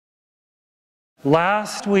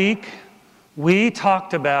Last week, we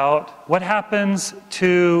talked about what happens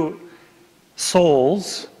to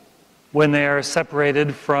souls when they are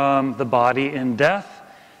separated from the body in death,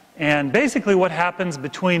 and basically what happens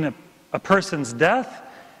between a person's death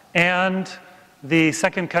and the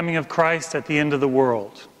second coming of Christ at the end of the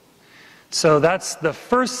world. So that's the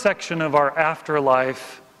first section of our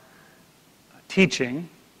afterlife teaching.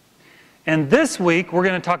 And this week, we're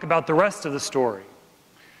going to talk about the rest of the story.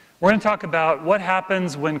 We're going to talk about what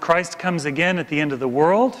happens when Christ comes again at the end of the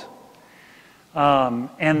world,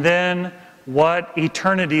 and then what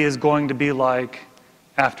eternity is going to be like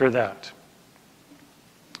after that.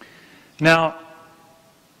 Now,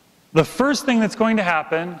 the first thing that's going to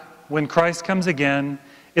happen when Christ comes again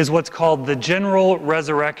is what's called the general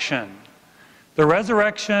resurrection. The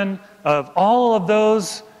resurrection of all of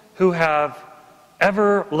those who have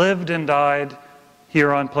ever lived and died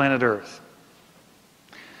here on planet Earth.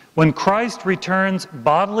 When Christ returns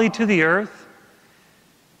bodily to the earth,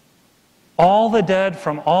 all the dead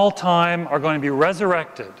from all time are going to be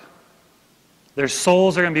resurrected. Their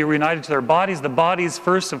souls are going to be reunited to their bodies. The bodies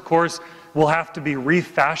first, of course, will have to be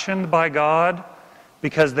refashioned by God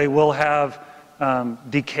because they will have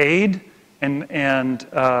decayed and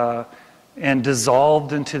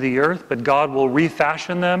dissolved into the earth. But God will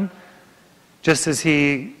refashion them, just as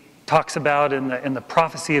He talks about in the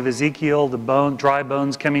prophecy of Ezekiel, the dry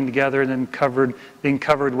bones coming together and then being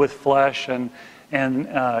covered with flesh and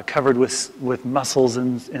covered with muscles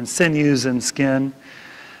and sinews and skin.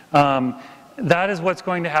 That is what's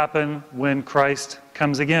going to happen when Christ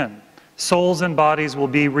comes again. Souls and bodies will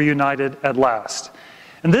be reunited at last.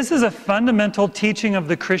 And this is a fundamental teaching of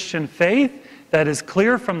the Christian faith that is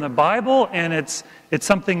clear from the Bible, and it's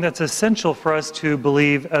something that's essential for us to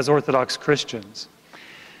believe as Orthodox Christians.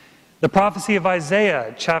 The prophecy of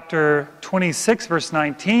Isaiah, chapter 26, verse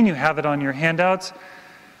 19, you have it on your handouts.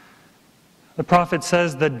 The prophet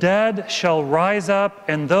says, "The dead shall rise up,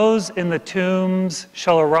 and those in the tombs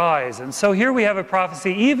shall arise." And so here we have a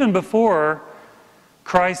prophecy even before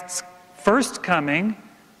Christ's first coming,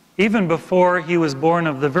 even before He was born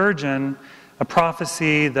of the Virgin, a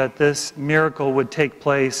prophecy that this miracle would take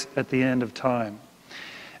place at the end of time.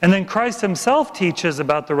 And then Christ Himself teaches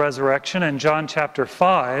about the resurrection in John chapter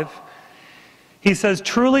 5. He says,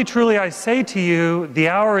 "Truly, truly, I say to you, the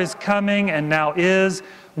hour is coming and now is,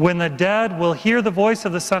 when the dead will hear the voice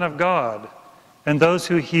of the Son of God, and those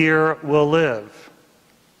who hear will live."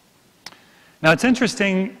 Now it's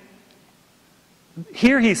interesting,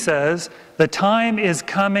 here He says, the time is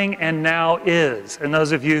coming and now is. And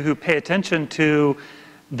those of you who pay attention to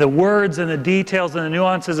the words and the details and the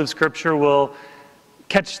nuances of Scripture will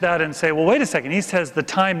catch that and say, well, wait a second, He says the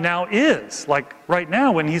time now is, like right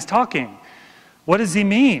now when He's talking. What does He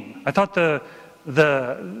mean? I thought the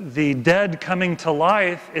dead coming to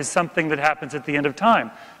life is something that happens at the end of time.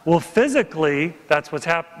 Well, physically, that's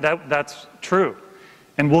that's true.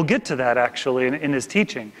 And we'll get to that actually in His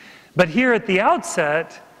teaching. But here at the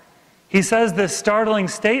outset, He says this startling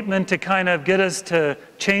statement to kind of get us to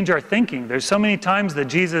change our thinking. There's so many times that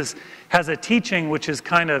Jesus has a teaching which is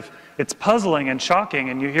it's puzzling and shocking,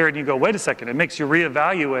 and you hear it and you go, wait a second, it makes you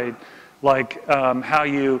reevaluate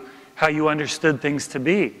how you understood things to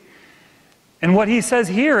be. And what He says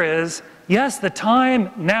here is, yes, the time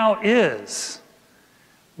now is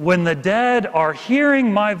when the dead are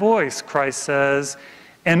hearing my voice, Christ says,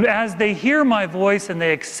 and as they hear my voice and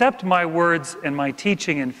they accept my words and my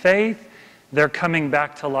teaching in faith, they're coming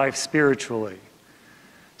back to life spiritually.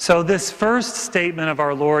 So this first statement of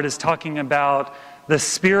our Lord is talking about the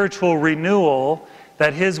spiritual renewal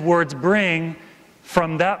that His words bring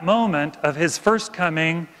from that moment of His first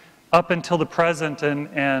coming up until the present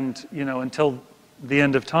and until the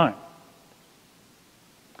end of time.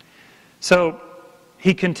 So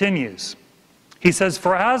He continues. He says,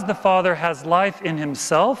 "For as the Father has life in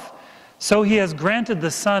Himself, so He has granted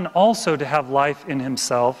the Son also to have life in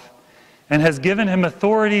Himself, and has given Him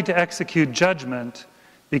authority to execute judgment,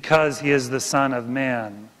 because He is the Son of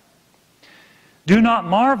Man. Do not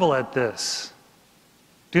marvel at this."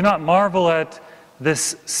 Do not marvel at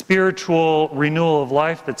this spiritual renewal of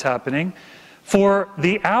life that's happening. "For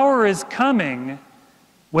the hour is coming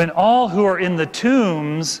when all who are in the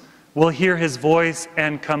tombs will hear His voice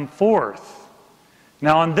and come forth."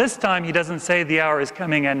 Now on this time, He doesn't say the hour is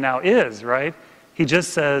coming and now is, right? He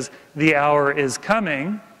just says the hour is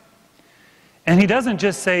coming. And He doesn't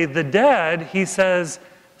just say the dead, He says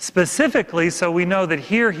specifically, so we know that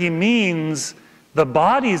here He means the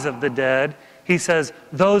bodies of the dead. He says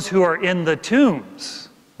those who are in the tombs,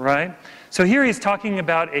 right? So here He's talking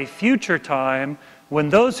about a future time when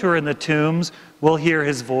those who are in the tombs will hear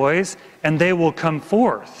his voice, and they will come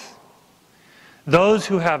forth. Those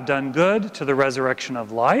who have done good to the resurrection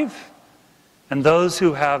of life, and those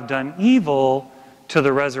who have done evil to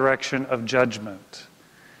the resurrection of judgment.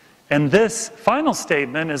 And this final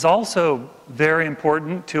statement is also very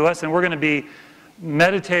important to us, and we're going to be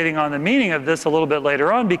meditating on the meaning of this a little bit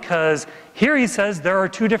later on, because here he says there are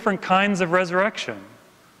two different kinds of resurrection,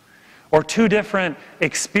 or two different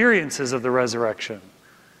experiences of the resurrection.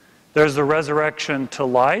 There's the resurrection to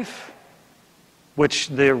life, which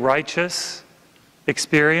the righteous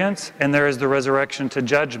experience, and there is the resurrection to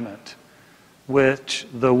judgment, which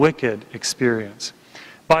the wicked experience.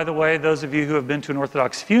 By the way, those of you who have been to an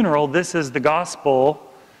Orthodox funeral, this is the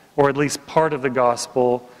gospel, or at least part of the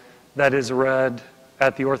gospel, that is read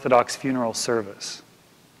at the Orthodox funeral service.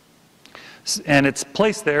 And it's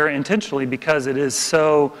placed there intentionally because it is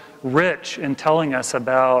so rich in telling us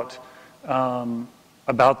about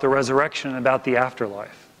the resurrection, about the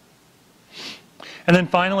afterlife. And then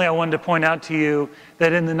finally, I wanted to point out to you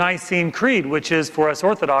that in the Nicene Creed, which is for us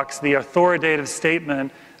Orthodox the authoritative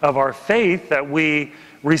statement of our faith that we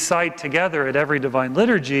recite together at every divine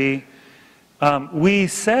liturgy, we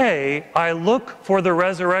say, I look for the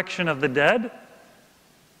resurrection of the dead.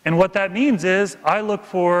 And what that means is, I look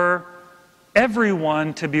for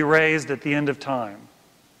everyone to be raised at the end of time.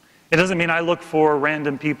 It doesn't mean I look for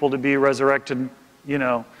random people to be resurrected,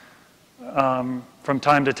 from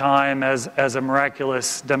time to time as a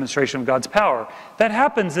miraculous demonstration of God's power. That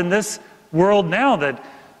happens in this world now, that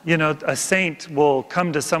a saint will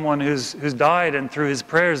come to someone who's died, and through his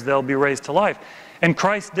prayers they'll be raised to life. And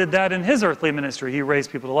Christ did that in his earthly ministry. He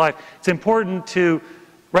raised people to life. It's important to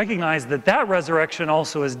recognize that that resurrection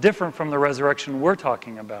also is different from the resurrection we're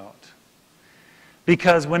talking about.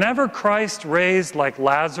 Because whenever Christ raised like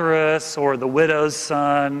Lazarus or the widow's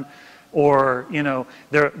son, or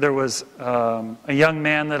there was a young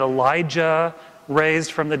man that Elijah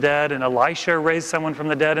raised from the dead, and Elisha raised someone from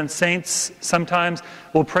the dead, and saints sometimes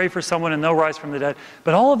will pray for someone and they'll rise from the dead.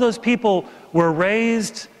 But all of those people were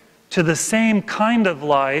raised to the same kind of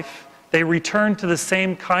life. They returned to the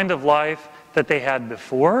same kind of life that they had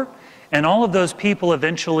before, and all of those people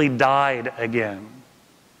eventually died again.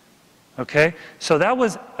 Okay? So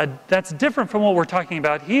that's different from what we're talking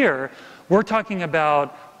about here. We're talking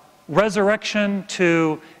about resurrection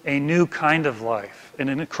to a new kind of life, an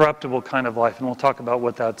incorruptible kind of life, and we'll talk about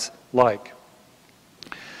what that's like.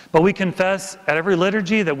 But we confess at every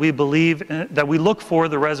liturgy that we believe that we look for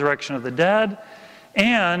the resurrection of the dead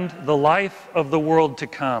and the life of the world to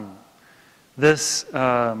come. This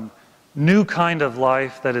new kind of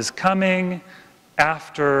life that is coming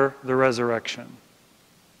after the resurrection.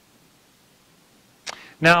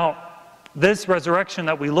 Now, this resurrection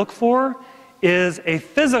that we look for is a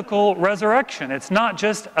physical resurrection. It's not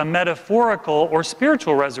just a metaphorical or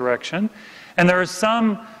spiritual resurrection. And there are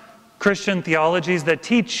some Christian theologies that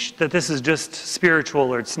teach that this is just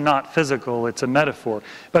spiritual, or it's not physical, it's a metaphor.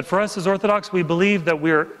 But for us as Orthodox, we believe that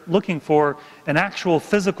we're looking for an actual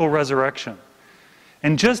physical resurrection.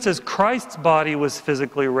 And just as Christ's body was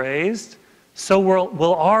physically raised, so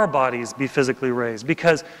will our bodies be physically raised.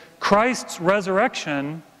 Because Christ's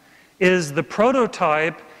resurrection is the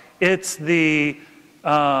prototype. It's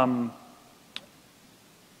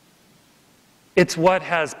it's what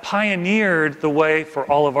has pioneered the way for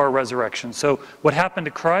all of our resurrection. So what happened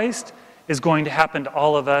to Christ is going to happen to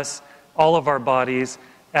all of us, all of our bodies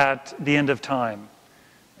at the end of time.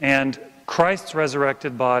 And Christ's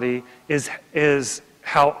resurrected body is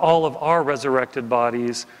how all of our resurrected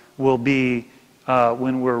bodies will be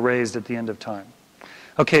when we're raised at the end of time.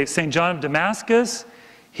 Okay, St. John of Damascus,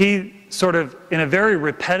 he sort of, in a very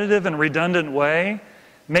repetitive and redundant way,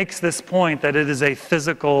 makes this point that it is a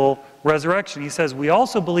physical resurrection. He says, we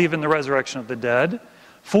also believe in the resurrection of the dead,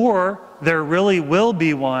 for there really will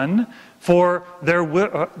be one, for there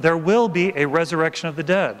will be a resurrection of the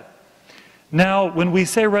dead. Now, when we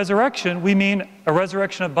say resurrection, we mean a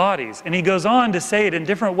resurrection of bodies. And he goes on to say it in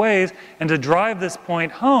different ways and to drive this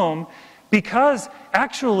point home, because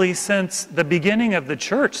actually since the beginning of the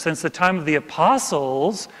church, since the time of the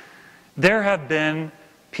apostles, there have been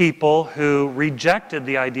people who rejected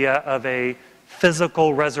the idea of a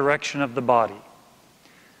physical resurrection of the body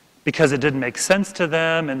because it didn't make sense to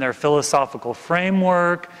them in their philosophical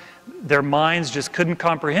framework. Their minds just couldn't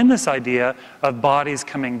comprehend this idea of bodies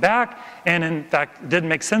coming back, and in fact, it didn't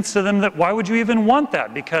make sense to them. That why would you even want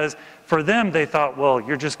that? Because for them, they thought, well,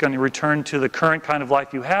 you're just going to return to the current kind of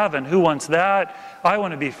life you have, and who wants that? I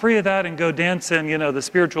want to be free of that and go dance in, the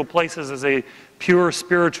spiritual places as a pure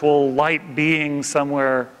spiritual light being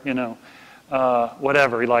somewhere,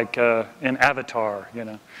 whatever, like in Avatar,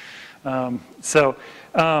 So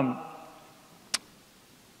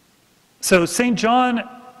St. John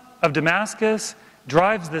of Damascus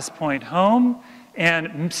drives this point home,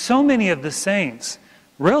 and so many of the saints,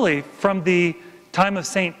 really from the time of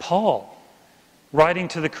St. Paul, writing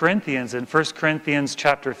to the Corinthians in 1 Corinthians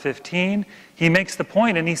chapter 15, he makes the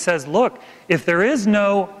point and he says, look, if there is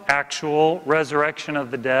no actual resurrection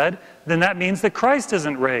of the dead, then that means that Christ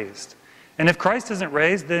isn't raised. And if Christ isn't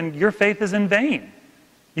raised, then your faith is in vain.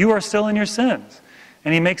 You are still in your sins.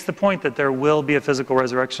 And he makes the point that there will be a physical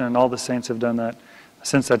resurrection, and all the saints have done that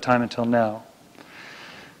since that time until now.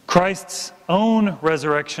 Christ's own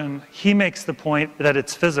resurrection, he makes the point that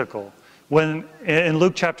it's physical. When in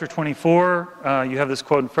Luke chapter 24, you have this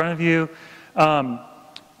quote in front of you,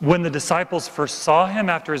 when the disciples first saw him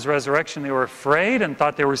after his resurrection, they were afraid and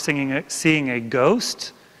thought they were seeing a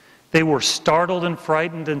ghost. They were startled and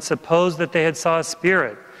frightened and supposed that they had saw a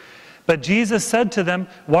spirit. But Jesus said to them,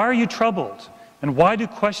 "Why are you troubled? And why do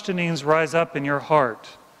questionings rise up in your heart?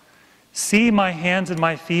 See my hands and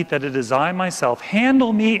my feet, that it is I myself.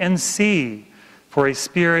 Handle me and see. For a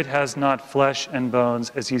spirit has not flesh and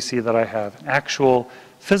bones, as you see that I have." An actual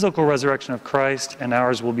physical resurrection of Christ, and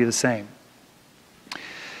ours will be the same.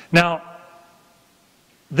 Now,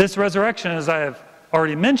 this resurrection, as I have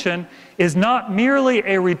already mentioned, is not merely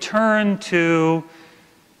a return to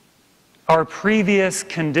our previous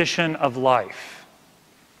condition of life.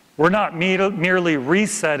 We're not merely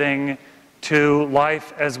resetting to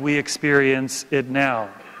life as we experience it now.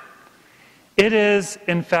 It is,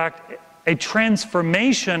 in fact, a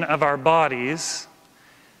transformation of our bodies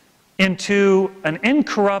into an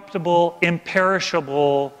incorruptible,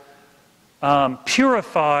 imperishable,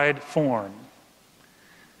 purified form.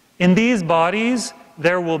 In these bodies,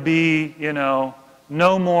 there will be,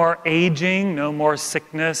 no more aging, no more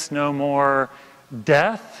sickness, no more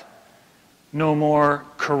death, no more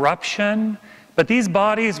corruption. But these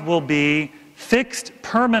bodies will be fixed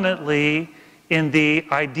permanently in the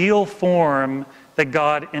ideal form that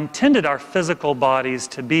God intended our physical bodies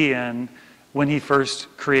to be in when he first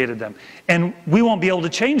created them. And we won't be able to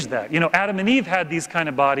change that. Adam and Eve had these kind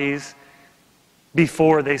of bodies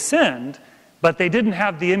before they sinned, but they didn't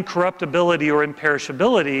have the incorruptibility or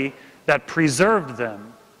imperishability that preserved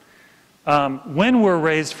them. When we're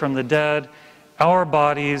raised from the dead, our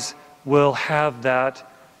bodies will have that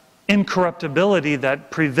incorruptibility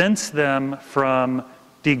that prevents them from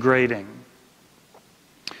degrading.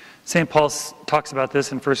 St. Paul talks about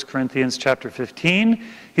this in 1 Corinthians chapter 15.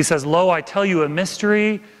 He says, "Lo, I tell you a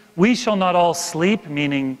mystery. We shall not all sleep,"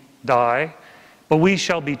 meaning die, "but we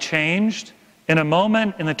shall be changed in a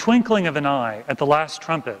moment, in the twinkling of an eye, at the last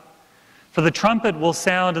trumpet. For the trumpet will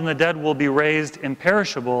sound, and the dead will be raised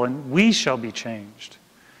imperishable, and we shall be changed.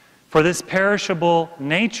 For this perishable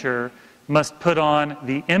nature must put on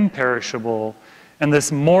the imperishable, and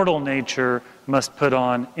this mortal nature must put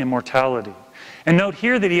on immortality." And note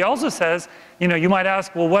here that he also says, you might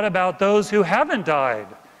ask, well, what about those who haven't died?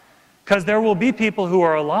 Because there will be people who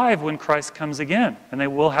are alive when Christ comes again, and they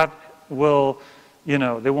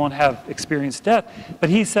they won't have experienced death. But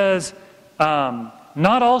he says,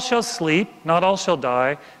 not all shall sleep, not all shall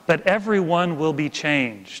die, but everyone will be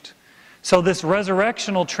changed. So this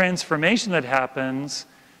resurrectional transformation that happens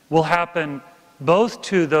will happen both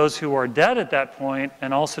to those who are dead at that point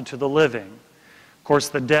and also to the living. Of course,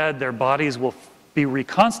 the dead, their bodies will be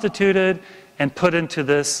reconstituted and put into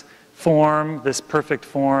this form, this perfect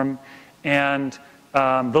form, and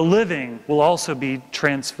the living will also be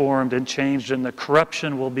transformed and changed, and the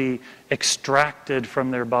corruption will be extracted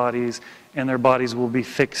from their bodies, and their bodies will be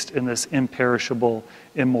fixed in this imperishable,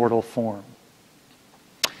 immortal form.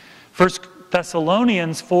 1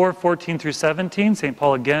 Thessalonians 4:14 through 17, St.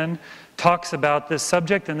 Paul again talks about this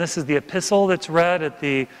subject, and this is the epistle that's read at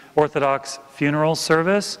the Orthodox funeral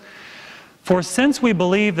service. "For since we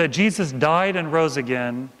believe that Jesus died and rose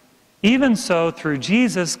again, even so through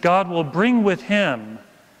Jesus God will bring with him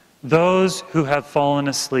those who have fallen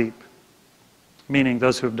asleep," meaning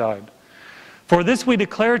those who have died. "For this we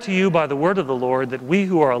declare to you by the word of the Lord, that we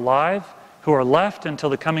who are alive, who are left until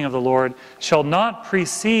the coming of the Lord, shall not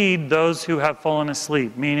precede those who have fallen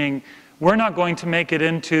asleep," meaning we're not going to make it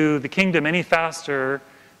into the kingdom any faster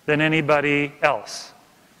than anybody else.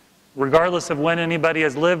 Regardless of when anybody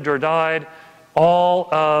has lived or died, all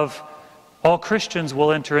Christians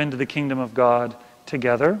will enter into the kingdom of God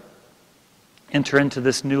together, enter into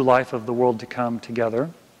this new life of the world to come together.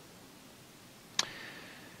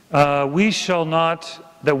 We shall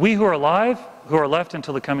not, that we who are alive, who are left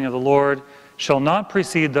until the coming of the Lord, shall not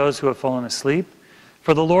precede those who have fallen asleep.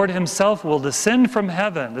 For the Lord himself will descend from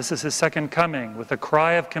heaven, this is his second coming, with a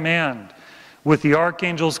cry of command, with the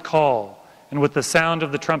archangel's call, and with the sound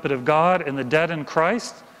of the trumpet of God, and the dead in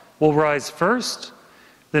Christ will rise first.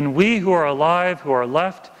 Then we who are alive, who are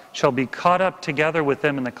left, shall be caught up together with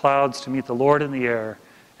them in the clouds to meet the Lord in the air,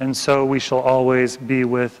 and so we shall always be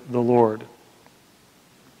with the Lord.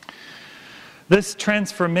 This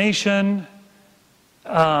transformation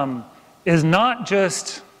is not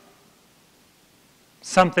just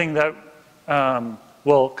something that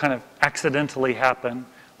will kind of accidentally happen,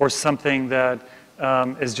 or something that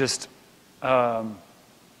is just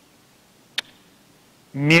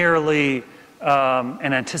merely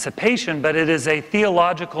an anticipation, but it is a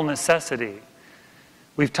theological necessity.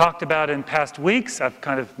 We've talked about in past weeks, I've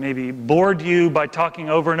kind of maybe bored you by talking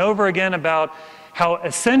over and over again about how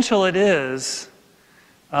essential it is,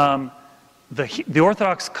 the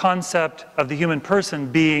Orthodox concept of the human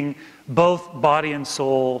person being both body and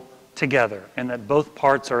soul together, and that both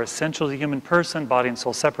parts are essential to the human person. Body and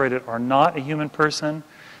soul separated are not a human person,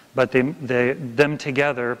 but them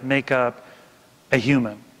together make up a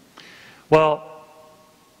human. Well,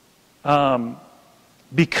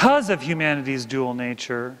 because of humanity's dual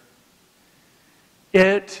nature,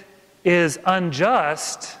 it is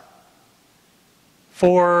unjust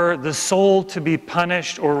for the soul to be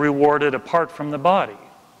punished or rewarded apart from the body,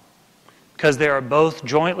 because they are both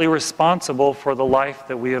jointly responsible for the life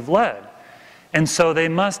that we have led. And so they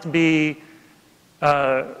must be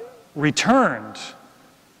returned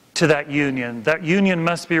to that union. That union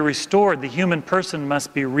must be restored. The human person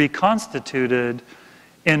must be reconstituted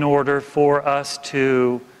in order for us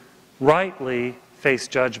to rightly face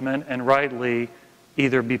judgment and rightly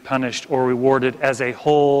either be punished or rewarded as a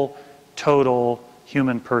whole, total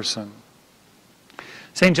human person.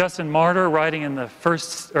 St. Justin Martyr, writing in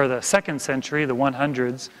the second century, the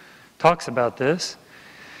 100s, talks about this.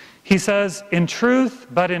 He says, in truth,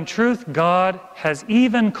 God has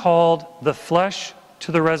even called the flesh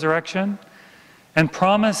to the resurrection and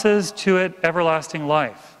promises to it everlasting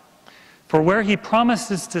life. For where he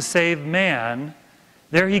promises to save man,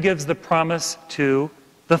 there he gives the promise to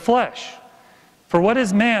the flesh. For what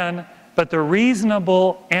is man but the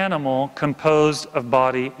reasonable animal composed of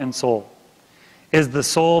body and soul? Is the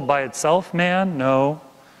soul by itself man? No,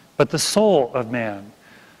 but the soul of man.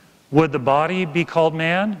 Would the body be called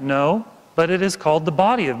man? No, but it is called the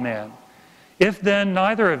body of man. If then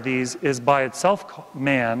neither of these is by itself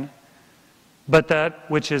man, but that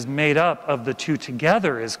which is made up of the two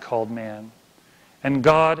together is called man, and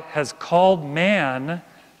God has called man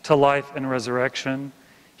to life and resurrection,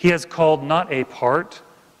 he has called not a part,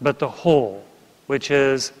 but the whole, which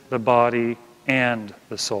is the body and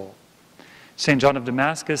the soul. St. John of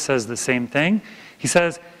Damascus says the same thing. He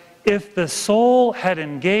says, if the soul had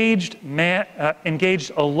engaged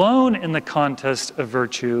alone in the contest of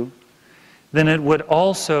virtue, then it would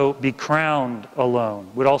also be crowned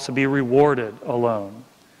alone, would also be rewarded alone.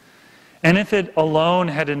 And if it alone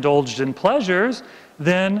had indulged in pleasures,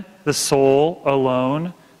 then the soul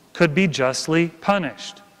alone could be justly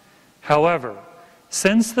punished. However,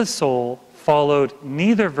 since the soul followed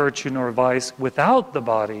neither virtue nor vice without the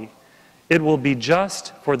body, it will be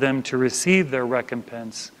just for them to receive their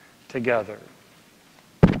recompense together.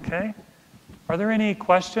 Okay? Are there any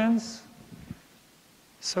questions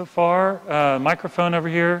so far? Microphone over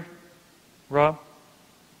here. Rob?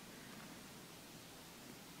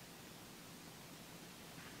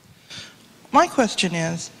 My question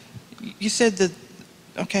is, you said that,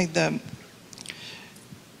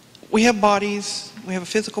 we have bodies, we have a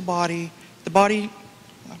physical body, the body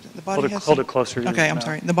has... Hold it closer to Okay, I'm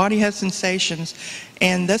sorry. The body has sensations,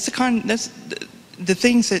 and that's the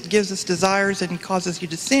things that gives us desires and causes you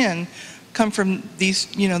to sin come from these,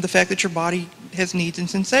 the fact that your body has needs and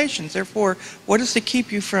sensations. Therefore, what is to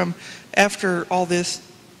keep you from, after all this,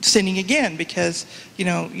 sinning again? Because,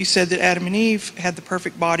 you said that Adam and Eve had the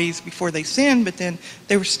perfect bodies before they sinned, but then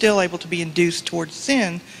they were still able to be induced towards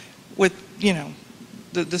sin with,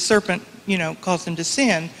 the serpent, caused them to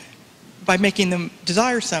sin by making them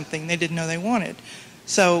desire something they didn't know they wanted.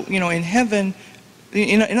 So, in heaven,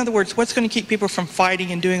 in other words, what's going to keep people from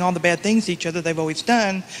fighting and doing all the bad things to each other they've always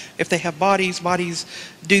done? If they have bodies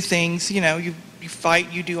do things, you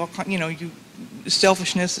fight, you do all,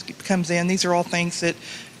 selfishness comes in. These are all things that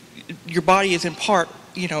your body is in part,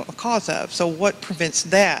 a cause of. So what prevents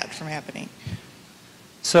that from happening?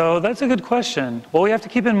 So that's a good question. Well, we have to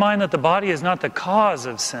keep in mind that the body is not the cause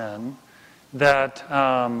of sin, that,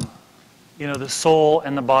 the soul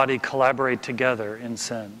and the body collaborate together in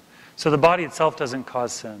sin. So the body itself doesn't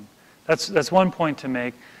cause sin. That's one point to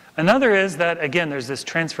make. Another is that, again, there's this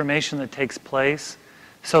transformation that takes place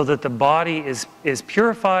so that the body is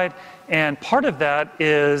purified. And part of that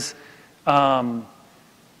is the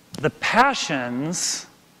passions,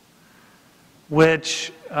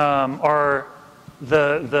 which are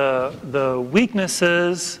the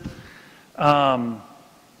weaknesses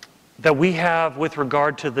that we have with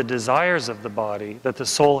regard to the desires of the body, that the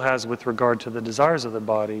soul has with regard to the desires of the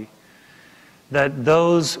body, that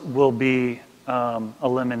those will be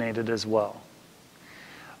eliminated as well.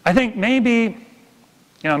 I think maybe,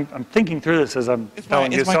 I'm thinking through this as I'm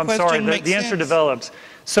telling you, so I'm sorry, the answer develops.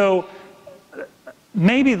 So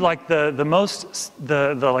maybe like the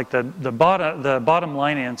bottom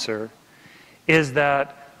line answer is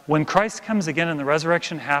that when Christ comes again and the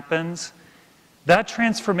resurrection happens, that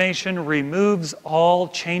transformation removes all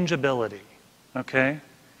changeability, okay?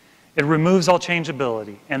 It removes all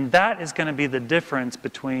changeability. And that is going to be the difference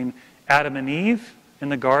between Adam and Eve in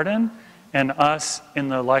the garden and us in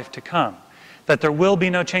the life to come. That there will be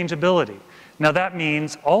no changeability. Now that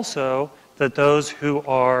means also that those who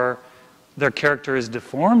their character is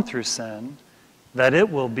deformed through sin, that it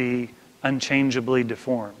will be unchangeably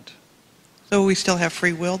deformed. So we still have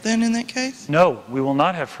free will then in that case? No, we will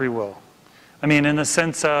not have free will. I mean, in the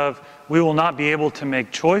sense of we will not be able to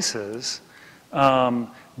make choices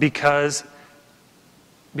because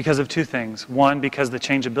of two things. One, because the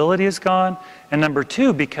changeability is gone, and number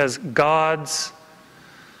two, because God's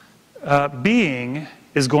being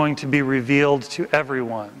is going to be revealed to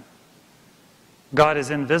everyone. God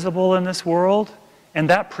is invisible in this world, and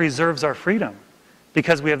that preserves our freedom.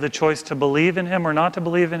 Because we have the choice to believe in Him or not to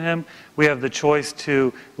believe in Him. We have the choice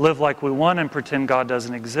to live like we want and pretend God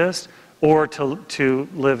doesn't exist, or to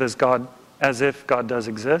live as if God does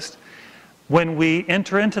exist. When we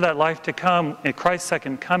enter into that life to come, in Christ's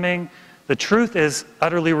second coming, the truth is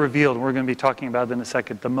utterly revealed. We're going to be talking about it in a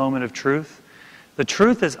second, the moment of truth. The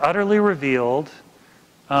truth is utterly revealed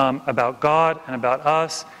about God and about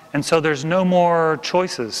us, and so there's no more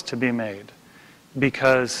choices to be made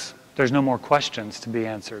because there's no more questions to be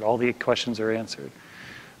answered. All the questions are answered.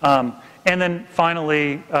 And then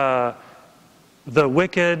finally, the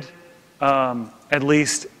wicked, at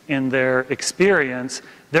least in their experience,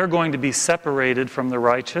 they're going to be separated from the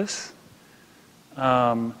righteous,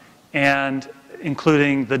 and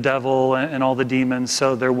including the devil and all the demons,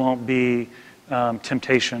 so there won't be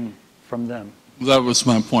temptation from them. That was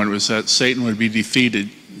my point, was that Satan would be defeated,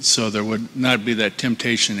 so there would not be that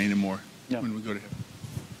temptation anymore when we go to heaven.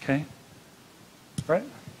 Okay. Right.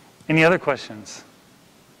 Any other questions?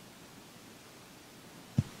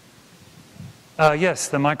 Yes,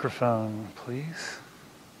 the microphone, please.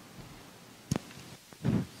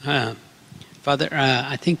 Father,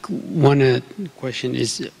 I think one question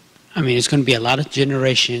is, it's going to be a lot of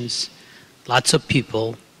generations, lots of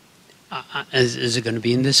people. Is it going to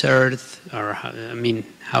be in this earth? Or,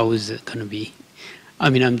 how is it going to be?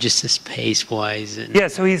 I'm just space-wise. Yeah,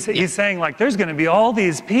 so he's saying, like, there's going to be all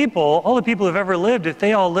these people, all the people who've ever lived, if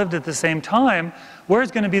they all lived at the same time, where's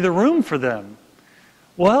going to be the room for them?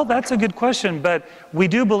 Well, that's a good question, but we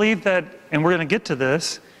do believe that, and we're going to get to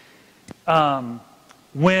this,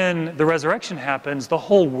 when the resurrection happens, the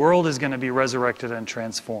whole world is going to be resurrected and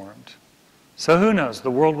transformed. So who knows?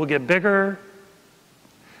 The world will get bigger.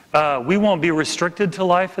 We won't be restricted to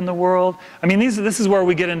life in the world. This is where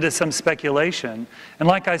we get into some speculation. And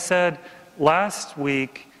like I said last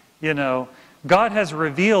week, God has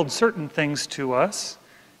revealed certain things to us.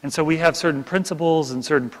 And so we have certain principles and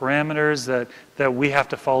certain parameters that we have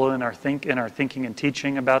to follow in our thinking and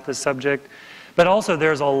teaching about this subject. But also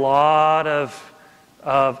there's a lot of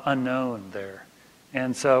unknown there.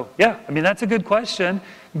 And so, that's a good question.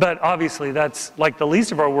 But obviously that's like the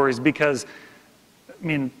least of our worries, because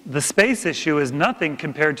the space issue is nothing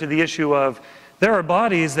compared to the issue of there are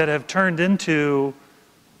bodies that have turned into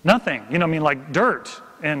nothing. Like dirt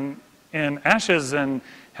and ashes, and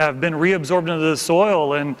have been reabsorbed into the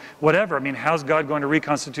soil and whatever. How's God going to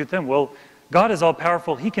reconstitute them? Well, God is all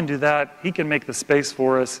powerful. He can do that. He can make the space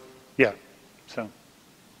for us. Yeah. So,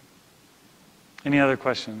 any other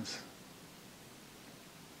questions?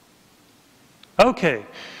 Okay.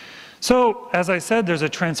 So, as I said, there's a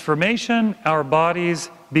transformation. Our bodies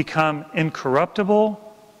become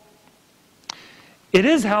incorruptible. It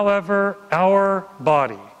is, however, our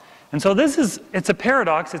body. And so it's a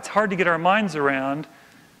paradox. It's hard to get our minds around.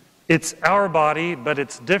 It's our body, but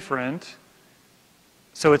it's different.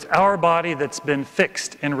 So it's our body that's been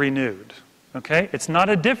fixed and renewed. Okay? It's not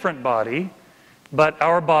a different body, but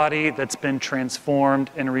our body that's been transformed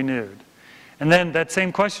and renewed. And then that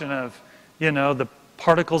same question of, the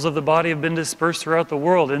particles of the body have been dispersed throughout the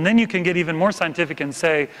world. And then you can get even more scientific and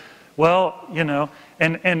say, Well,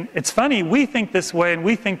 and it's funny, we think this way, and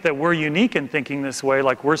we think that we're unique in thinking this way,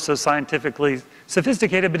 like we're so scientifically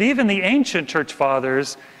sophisticated, but even the ancient church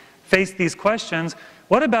fathers faced these questions.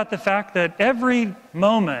 What about the fact that every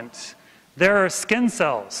moment there are skin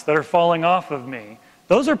cells that are falling off of me?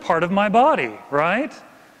 Those are part of my body, right?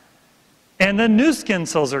 And then new skin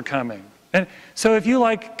cells are coming. And so if you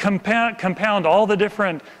compound all the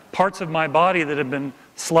different parts of my body that have been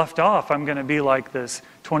sloughed off, I'm going to be like this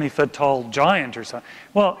 20-foot tall giant or something.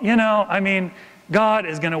 Well, God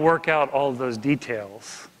is going to work out all of those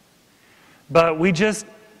details. But we just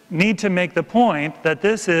need to make the point that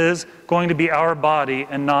this is going to be our body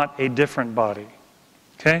and not a different body.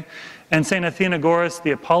 Okay? And St. Athenagoras,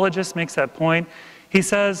 the apologist, makes that point. He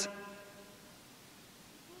says,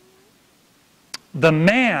 the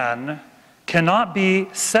man cannot be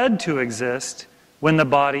said to exist when the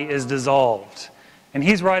body is dissolved. And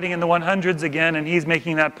he's writing in the 100s again, and he's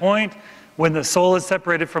making that point. When the soul is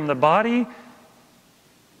separated from the body,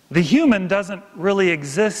 the human doesn't really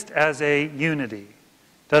exist as a unity,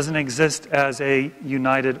 doesn't exist as a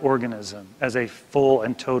united organism, as a full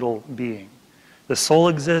and total being. The soul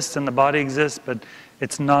exists and the body exists, but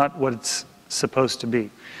it's not what it's supposed to be.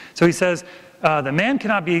 So he says, the man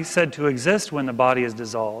cannot be said to exist when the body is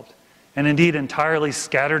dissolved, and indeed entirely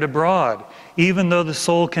scattered abroad, even though the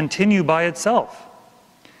soul continue by itself.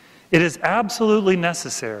 It is absolutely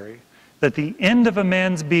necessary that the end of a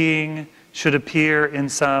man's being should appear in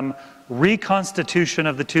some reconstitution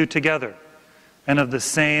of the two together and of the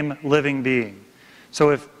same living being.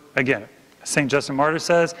 So if, again, St. Justin Martyr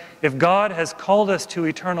says, if God has called us to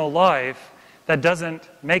eternal life, that doesn't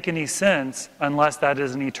make any sense unless that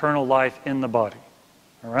is an eternal life in the body.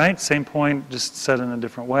 All right? Same point, just said in a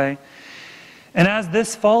different way. And as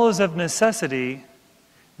this follows of necessity,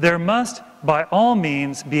 there must by all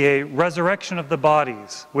means be a resurrection of the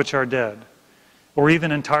bodies which are dead, or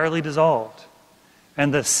even entirely dissolved.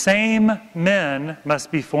 And the same men must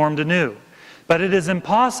be formed anew. But it is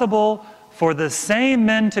impossible for the same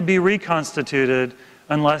men to be reconstituted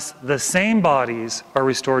unless the same bodies are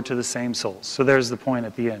restored to the same souls. So there's the point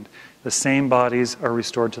at the end. The same bodies are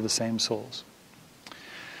restored to the same souls.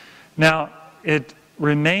 Now, it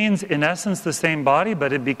remains in essence the same body,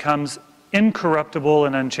 but it becomes incorruptible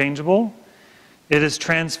and unchangeable. It is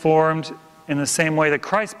transformed in the same way that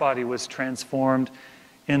Christ's body was transformed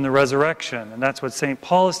in the resurrection. And that's what St.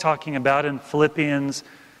 Paul is talking about in Philippians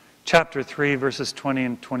chapter 3, verses 20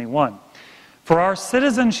 and 21. For our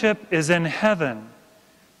citizenship is in heaven,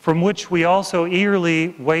 from which we also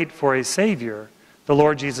eagerly wait for a Savior, the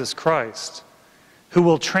Lord Jesus Christ, who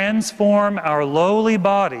will transform our lowly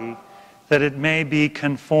body that it may be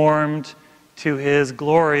conformed to his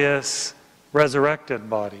glorious resurrected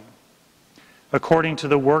body, according to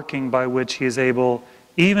the working by which he is able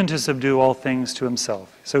even to subdue all things to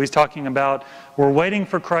himself. So he's talking about we're waiting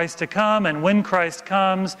for Christ to come, and when Christ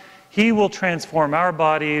comes, he will transform our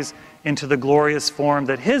bodies into the glorious form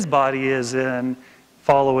that his body is in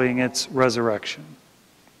following its resurrection.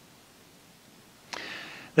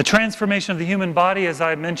 The transformation of the human body, as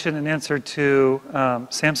I mentioned in answer to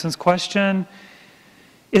Samson's question,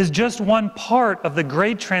 is just one part of the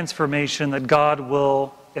great transformation that God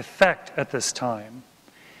will effect at this time.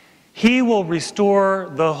 He will restore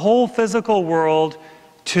the whole physical world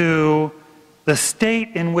to the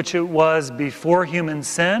state in which it was before human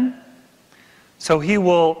sin. So he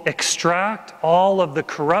will extract all of the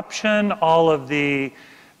corruption, all of the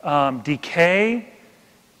decay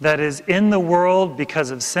that is in the world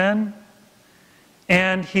because of sin,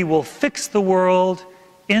 and he will fix the world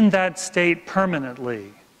in that state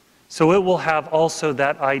permanently. So it will have also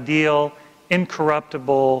that ideal,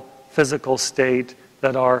 incorruptible physical state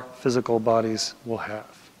that our physical bodies will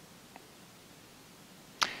have.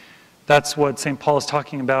 That's what St. Paul is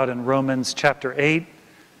talking about in Romans chapter 8.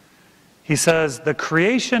 He says, the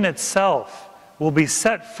creation itself will be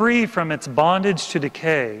set free from its bondage to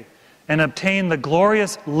decay and obtain the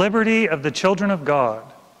glorious liberty of the children of God.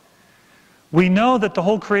 We know that the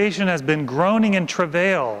whole creation has been groaning in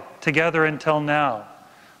travail together until now.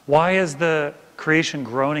 Why is the creation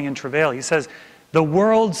groaning in travail? He says, the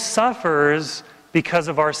world suffers because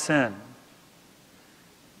of our sin.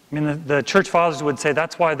 I mean, the church fathers would say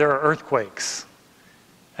that's why there are earthquakes.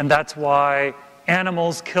 And that's why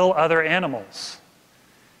animals kill other animals.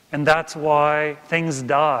 And that's why things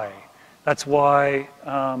die. That's why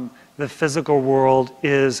the physical world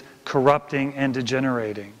is corrupting and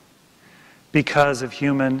degenerating. Because of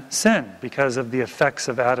human sin. Because of the effects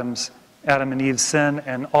of Adam and Eve's sin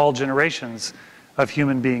and all generations of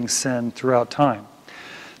human beings' sin throughout time.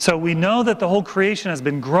 So we know that the whole creation has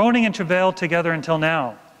been groaning in travail together until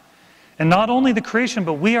now. And not only the creation,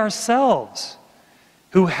 but we ourselves,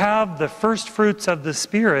 who have the first fruits of the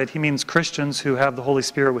Spirit, he means Christians who have the Holy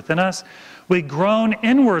Spirit within us, we groan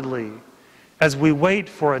inwardly as we wait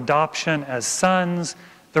for adoption as sons,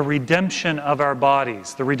 the redemption of our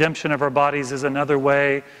bodies. The redemption of our bodies is another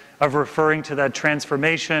way of referring to that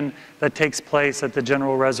transformation that takes place at the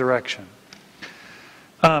general resurrection.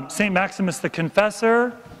 St. Maximus the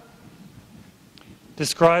Confessor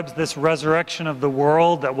describes this resurrection of the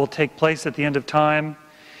world that will take place at the end of time.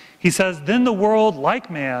 He says, then the world,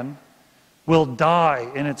 like man, will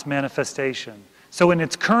die in its manifestation. So in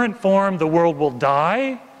its current form, the world will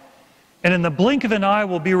die, and in the blink of an eye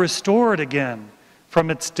will be restored again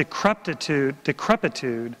from its decrepitude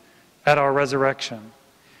at our resurrection.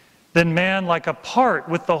 Then man, like a part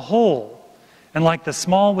with the whole, and like the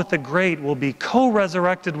small with the great, will be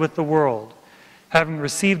co-resurrected with the world, having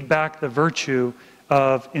received back the virtue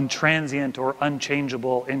of intransient or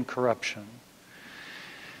unchangeable incorruption.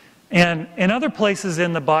 And in other places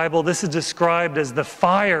in the Bible, this is described as the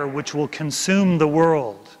fire which will consume the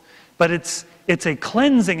world. But it's a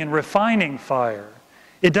cleansing and refining fire.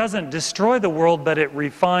 It doesn't destroy the world, but it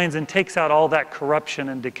refines and takes out all that corruption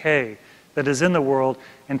and decay that is in the world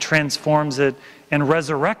and transforms it and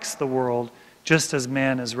resurrects the world just as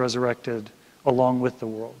man is resurrected along with the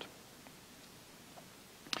world.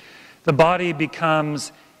 The body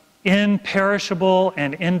becomes imperishable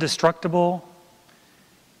and indestructible.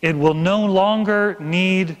 It will no longer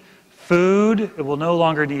need food. It will no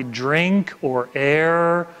longer need drink or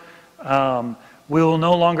air. We will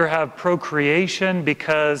no longer have procreation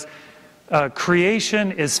because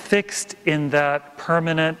creation is fixed in that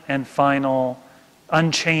permanent and final,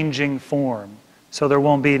 unchanging form. So there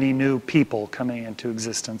won't be any new people coming into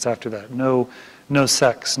existence after that. No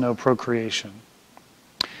sex, no procreation.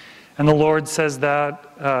 And the Lord says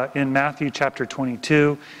that in Matthew chapter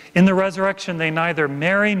 22. In the resurrection, they neither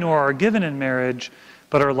marry nor are given in marriage,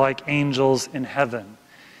 but are like angels in heaven.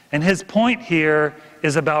 And his point here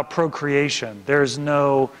is about procreation. There's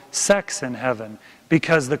no sex in heaven,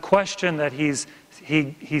 because the question that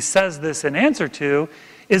he says this in answer to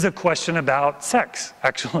is a question about sex,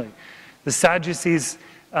 actually. The Sadducees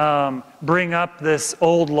bring up this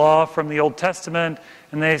old law from the Old Testament,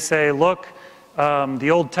 and they say, look, the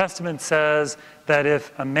Old Testament says that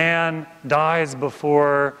if a man dies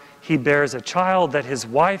before he bears a child, that his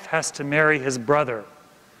wife has to marry his brother.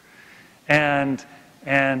 And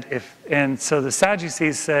so the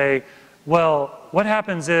Sadducees say, well, what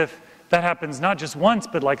happens if that happens not just once,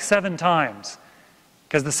 but like 7 times?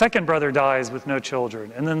 Because the second brother dies with no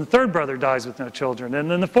children, and then the third brother dies with no children,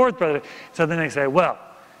 and then the fourth brother. So then they say, well,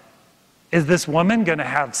 is this woman going to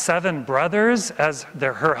have 7 brothers as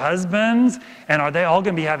her husbands? And are they all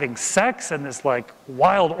going to be having sex in this like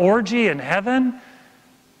wild orgy in heaven?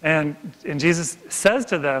 And Jesus says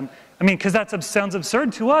to them, I mean, because that sounds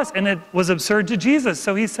absurd to us, and it was absurd to Jesus.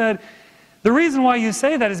 So he said, the reason why you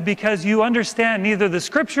say that is because you understand neither the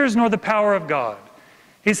scriptures nor the power of God.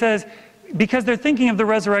 He says, because they're thinking of the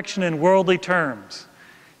resurrection in worldly terms.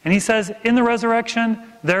 And he says, in the resurrection,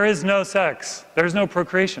 there is no sex. There's no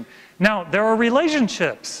procreation. Now, there are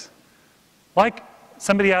relationships. Like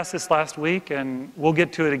somebody asked this last week, and we'll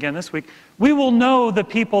get to it again this week. We will know the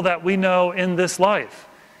people that we know in this life.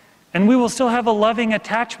 And we will still have a loving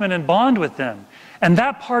attachment and bond with them. And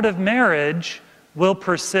that part of marriage will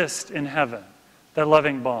persist in heaven, that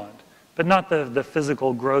loving bond. But not the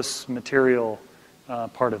physical, gross, material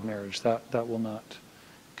part of marriage. That will not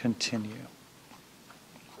continue.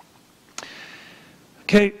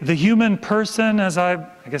 Okay, the human person, as I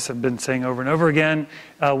guess I've been saying over and over again,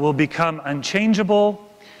 will become unchangeable.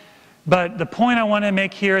 But the point I want to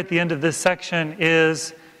make here at the end of this section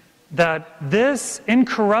is that this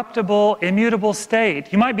incorruptible, immutable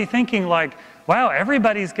state, you might be thinking like, wow,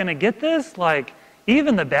 everybody's going to get this? Like,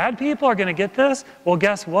 even the bad people are going to get this? Well,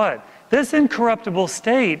 guess what? This incorruptible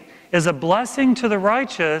state is a blessing to the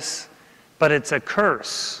righteous, but it's a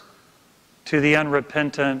curse to the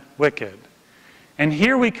unrepentant wicked. And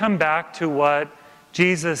here we come back to what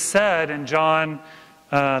Jesus said in John,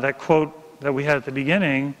 that quote that we had at the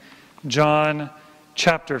beginning, John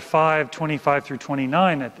chapter 5, 25 through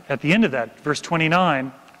 29, at the end of that, verse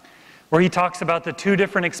 29, where he talks about the 2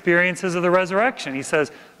 different experiences of the resurrection. He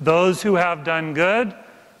says, those who have done good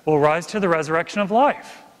will rise to the resurrection of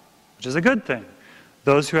life, which is a good thing.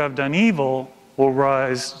 Those who have done evil will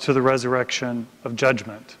rise to the resurrection of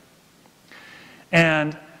judgment.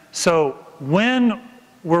 And so when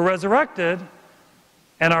we're resurrected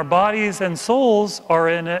and our bodies and souls are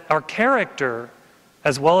in it, our character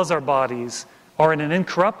as well as our bodies are in an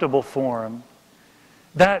incorruptible form,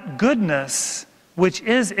 that goodness which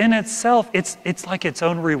is in itself, it's like its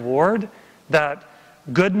own reward, that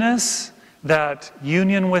goodness, that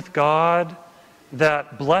union with God,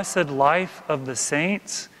 that blessed life of the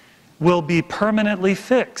saints will be permanently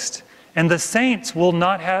fixed. And the saints will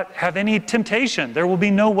not have any temptation. There will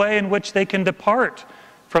be no way in which they can depart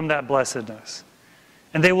from that blessedness.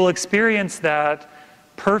 And they will experience that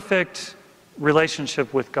perfect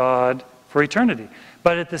relationship with God for eternity.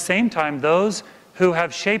 But at the same time, those who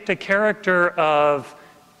have shaped a character of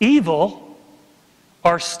evil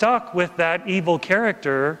are stuck with that evil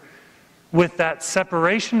character, with that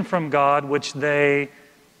separation from God which they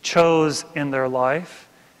chose in their life,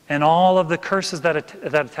 and all of the curses that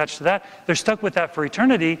attach to that. They're stuck with that for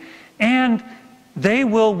eternity, and they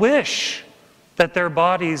will wish that their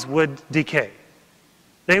bodies would decay.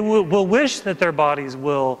 They will wish that their bodies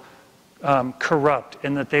will corrupt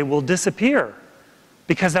and that they will disappear,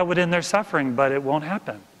 because that would end their suffering, but it won't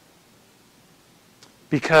happen.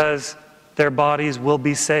 Because their bodies will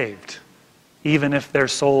be saved, even if their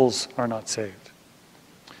souls are not saved.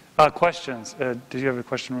 Questions? Did you have a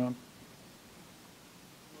question, Ron?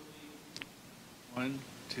 1,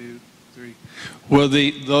 2, 3. Will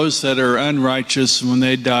those that are unrighteous, when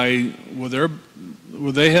they die, will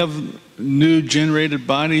they have new generated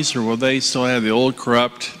bodies, or will they still have the old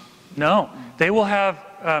corrupt? No, they will have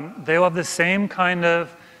the same kind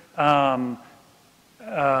of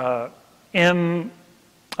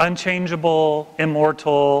unchangeable,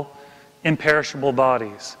 immortal, imperishable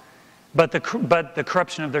bodies. But the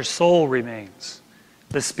corruption of their soul remains.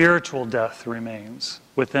 The spiritual death remains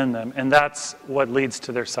within them, and that's what leads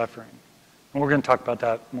to their suffering. And we're going to talk about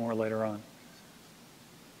that more later on.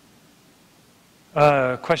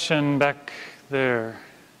 Question back there,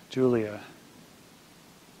 Julia.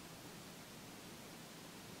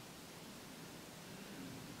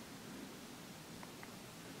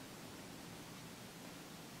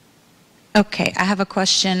 Okay, I have a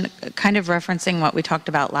question kind of referencing what we talked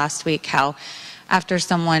about last week, how after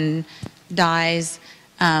someone dies,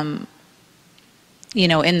 in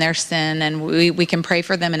their sin, and we can pray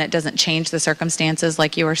for them and it doesn't change the circumstances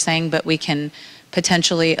like you were saying, but we can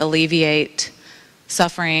potentially alleviate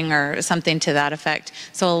suffering or something to that effect.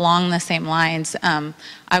 So along the same lines,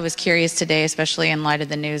 I was curious today, especially in light of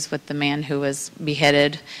the news with the man who was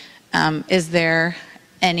beheaded, is there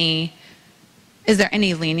any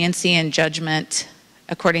leniency in judgment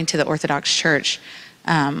according to the Orthodox Church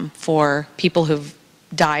for people who've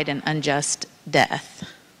died an unjust death?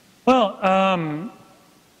 Well,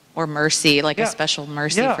 or mercy, like a special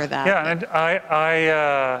mercy for that. Yeah, and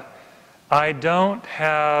I don't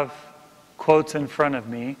have quotes in front of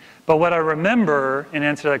me, but what I remember in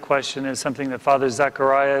answer to that question is something that Father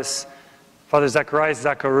Zacharias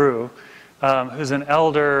Zacharu, who's an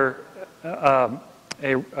elder,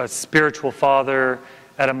 a spiritual father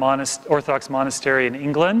at a Orthodox monastery in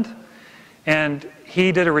England, and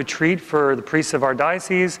he did a retreat for the priests of our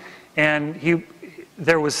diocese, and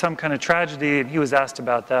there was some kind of tragedy, and he was asked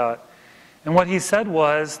about that. And what he said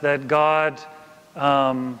was that God,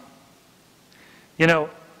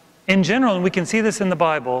 in general, and we can see this in the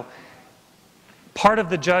Bible, part of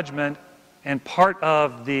the judgment and part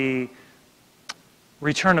of the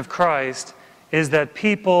return of Christ is that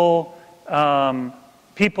people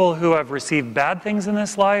who have received bad things in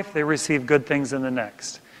this life, they receive good things in the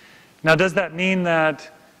next. Now, does that mean that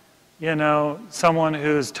someone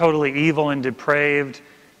who's totally evil and depraved,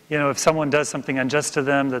 if someone does something unjust to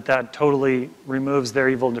them, that totally removes their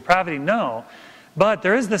evil and depravity? No. But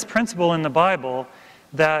there is this principle in the Bible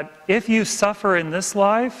that if you suffer in this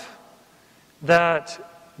life, that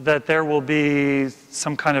there will be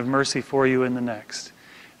some kind of mercy for you in the next.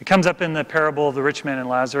 It comes up in the parable of the rich man and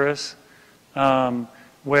Lazarus,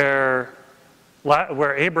 where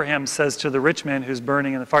Abraham says to the rich man who's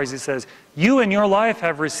burning in the fires, he says, "You in your life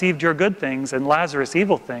have received your good things, and Lazarus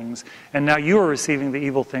evil things, and now you are receiving the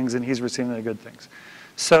evil things, and he's receiving the good things."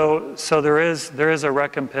 So there is a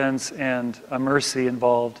recompense and a mercy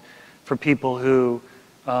involved for people who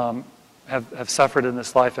have suffered in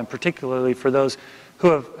this life, and particularly for those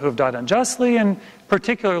who have died unjustly, and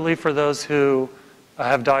particularly for those who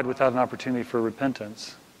have died without an opportunity for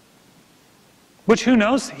repentance. Which, who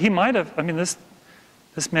knows, he might have,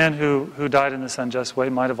 this man who died in this unjust way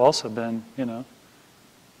might have also been,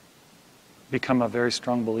 become a very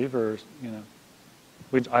strong believer,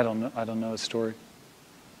 I don't know his story.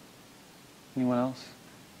 Anyone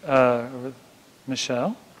else?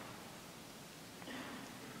 Michelle?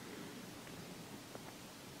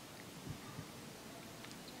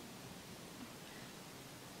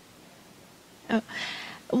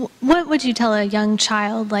 What would you tell a young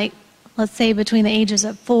child, like, let's say between the ages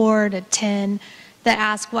of 4 to 10, that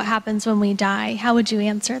ask what happens when we die. How would you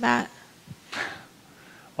answer that?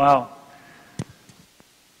 Wow.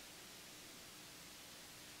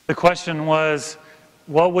 The question was,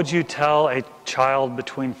 what would you tell a child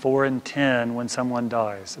between 4 and 10 when someone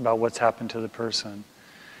dies about what's happened to the person?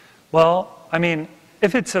 Well, I mean,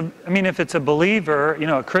 if it's a believer,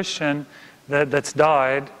 a Christian that's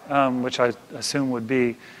died, which I assume would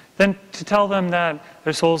be, then to tell them that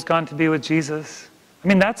their soul's gone to be with Jesus, I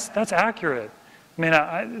mean, that's accurate. I mean,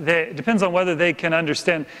 it depends on whether they can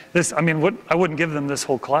understand this. I mean, I wouldn't give them this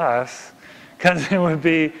whole class, because it would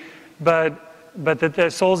be, but that their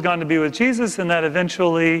soul's gone to be with Jesus, and that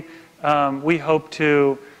eventually we hope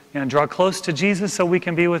to draw close to Jesus so we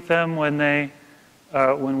can be with them when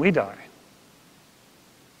we die.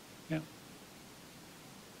 Yeah.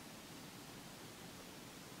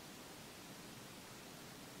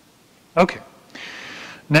 Okay.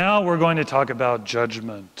 Now we're going to talk about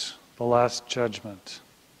judgment, the last judgment.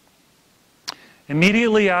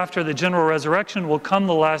 Immediately after the general resurrection will come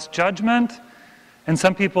the last judgment, and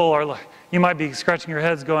some people are like, you might be scratching your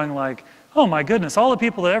heads going like, oh my goodness, all the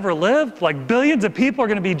people that ever lived, like billions of people are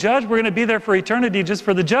going to be judged. We're going to be there for eternity just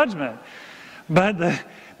for the judgment. But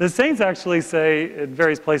the saints actually say in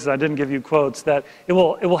various places, I didn't give you quotes, that it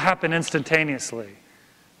will happen instantaneously.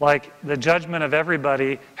 Like the judgment of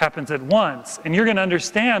everybody happens at once. And you're going to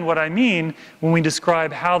understand what I mean when we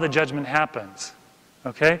describe how the judgment happens.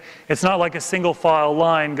 Okay? It's not like a single file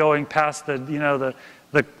line going past through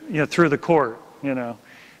the court,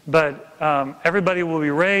 But everybody will be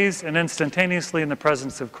raised, and instantaneously in the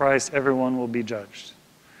presence of Christ, everyone will be judged.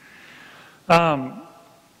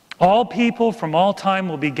 All people from all time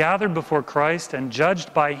will be gathered before Christ and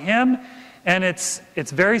judged by Him. And it's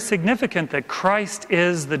very significant that Christ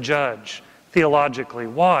is the judge, theologically.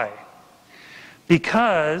 Why?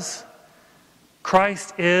 Because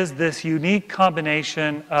Christ is this unique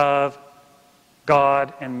combination of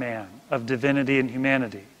God and man, of divinity and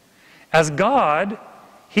humanity. As God,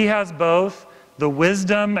 He has both the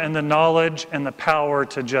wisdom and the knowledge and the power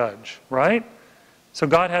to judge, right? So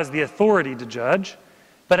God has the authority to judge.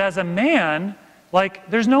 But as a man,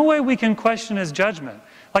 there's no way we can question His judgment.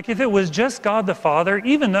 Like if it was just God the Father,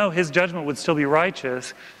 even though His judgment would still be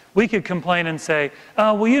righteous, we could complain and say,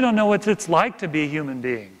 oh, well, you don't know what it's like to be a human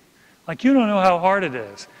being. Like you don't know how hard it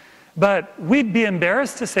is. But we'd be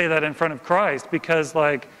embarrassed to say that in front of Christ because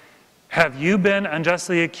have you been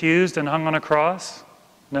unjustly accused and hung on a cross?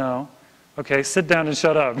 No. Okay, sit down and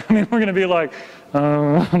shut up. I mean, we're going to be like,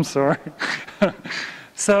 oh, I'm sorry.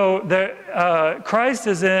 So Christ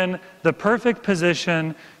is in the perfect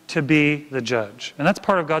position to be the judge. And that's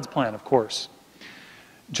part of God's plan, of course.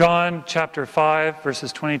 John chapter 5,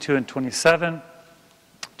 verses 22 and 27,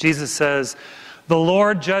 Jesus says,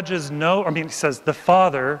 he says, the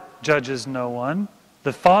Father judges no one.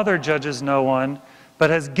 The Father judges no one, but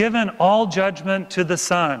has given all judgment to the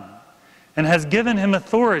Son, and has given Him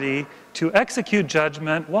authority to execute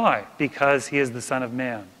judgment. Why? Because He is the Son of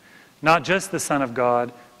Man. Not just the Son of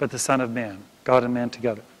God, but the Son of Man. God and man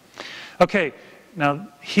together. Okay, now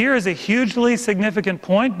here is a hugely significant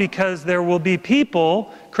point because there will be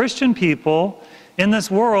people, Christian people, in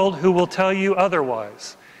this world who will tell you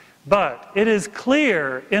otherwise. But it is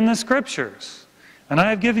clear in the Scriptures, and I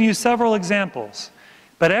have given you several examples,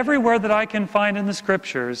 but everywhere that I can find in the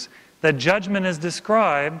Scriptures that judgment is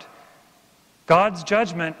described, God's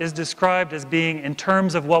judgment is described as being in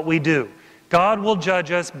terms of what we do. God will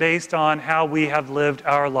judge us based on how we have lived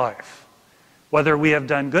our life, whether we have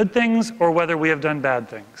done good things or whether we have done bad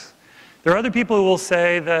things. There are other people who will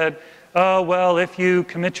say that, oh, well, if you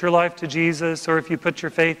commit your life to Jesus or if you put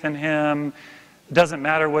your faith in Him, it doesn't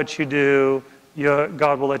matter what you do,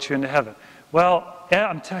 God will let you into heaven. Well,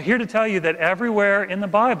 I'm here to tell you that everywhere in the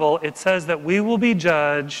Bible it says that we will be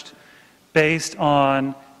judged based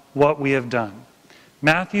on what we have done.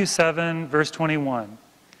 Matthew 7, verse 21.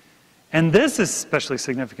 And this is especially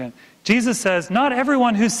significant. Jesus says, not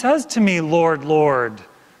everyone who says to me, Lord, Lord,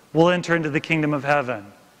 will enter into the kingdom of heaven.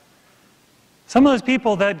 Some of those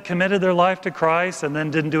people that committed their life to Christ and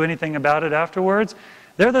then didn't do anything about it afterwards,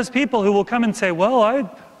 they're those people who will come and say, well,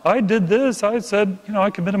 I did this. I said, I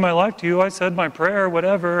committed my life to you. I said my prayer,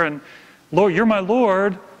 whatever, and Lord, you're my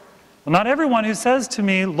Lord. Well, not everyone who says to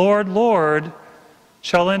me, Lord, Lord,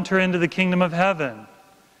 shall enter into the kingdom of heaven.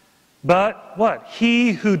 But what?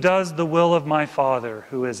 He who does the will of my Father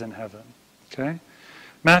who is in heaven. Okay?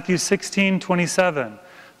 Matthew 16:27.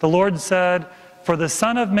 The Lord said, for the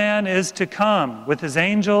Son of Man is to come with His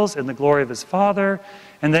angels in the glory of His Father,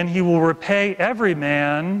 and then He will repay every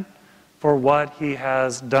man for what he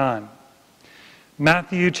has done.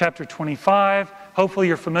 Matthew chapter 25, Hopefully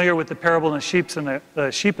you're familiar with the parable of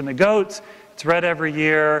the sheep and the goats. It's read every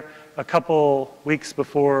year, a couple weeks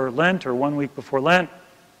before Lent, or 1 week before Lent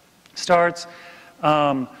starts,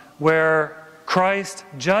 where Christ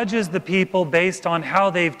judges the people based on how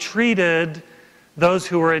they've treated those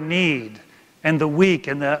who are in need, and the weak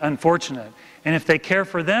and the unfortunate. And if they care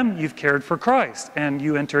for them, you've cared for Christ, and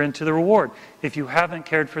you enter into the reward. If you haven't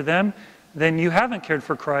cared for them, then you haven't cared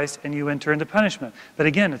for Christ, and you enter into punishment. But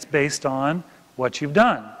again, it's based on what you've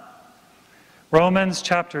done. Romans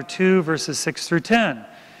chapter 2, verses 6 through 10.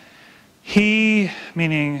 He,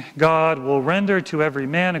 meaning God, will render to every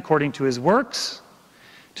man according to his works.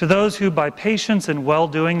 To those who by patience and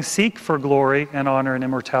well-doing seek for glory and honor and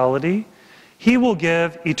immortality, he will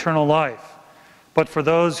give eternal life. But for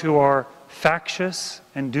those who are factious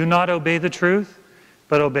and do not obey the truth,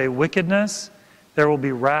 but obey wickedness, there will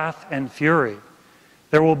be wrath and fury.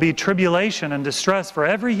 There will be tribulation and distress for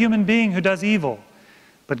every human being who does evil,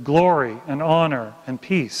 but glory and honor and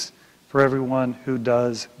peace for everyone who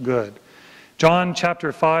does good. John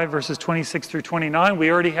chapter 5, verses 26 through 29,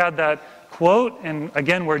 we already had that quote, and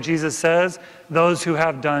again where Jesus says, those who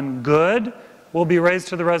have done good will be raised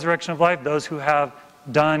to the resurrection of life. Those who have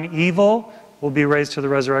done evil will be raised to the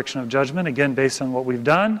resurrection of judgment, again based on what we've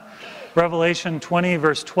done. Revelation 20,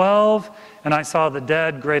 verse 12, and I saw the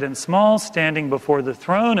dead, great and small, standing before the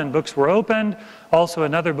throne, and books were opened. Also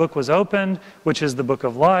another book was opened, which is the book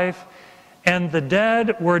of life. And the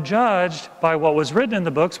dead were judged by what was written in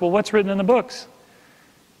the books. Well, what's written in the books?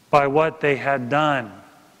 By what they had done.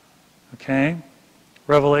 Okay?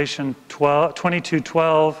 Revelation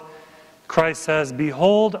 22:12, Christ says,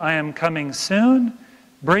 behold, I am coming soon,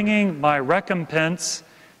 bringing my recompense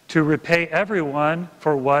to repay everyone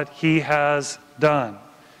for what he has done.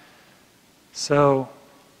 So,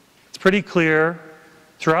 it's pretty clear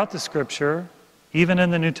throughout the Scripture, even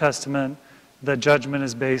in the New Testament, that judgment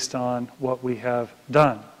is based on what we have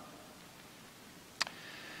done.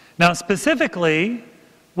 Now, specifically,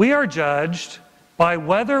 we are judged by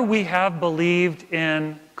whether we have believed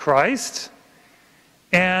in Christ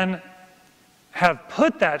and have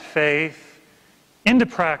put that faith into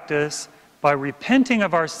practice by repenting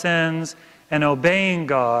of our sins and obeying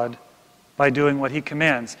God by doing what He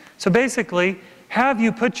commands. So basically, have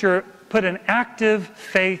you put an active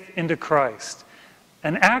faith into Christ?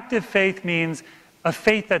 An active faith means a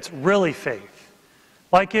faith that's really faith.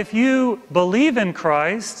 Like if you believe in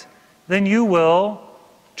Christ, then you will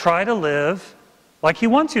try to live like He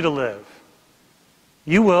wants you to live.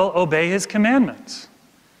 You will obey His commandments.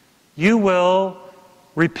 You will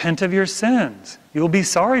repent of your sins. You will be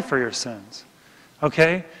sorry for your sins.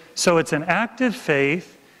 Okay? So it's an active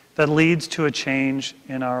faith that leads to a change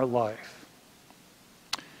in our life.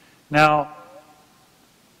 Now,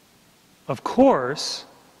 of course,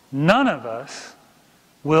 none of us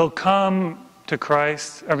will come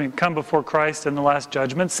before Christ in the last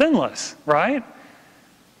judgment sinless, right?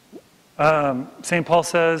 St. Paul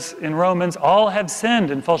says in Romans, all have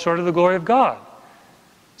sinned and fall short of the glory of God.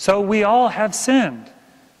 So we all have sinned.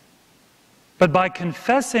 But by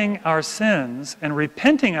confessing our sins and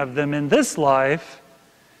repenting of them in this life,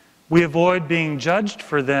 we avoid being judged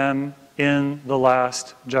for them in the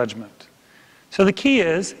last judgment. So the key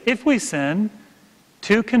is, if we sin,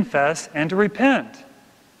 to confess and to repent.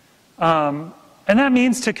 And that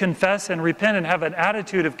means to confess and repent and have an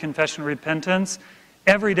attitude of confession and repentance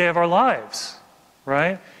every day of our lives,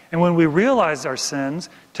 right? And when we realize our sins,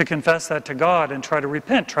 to confess that to God and try to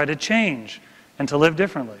repent, try to change, and to live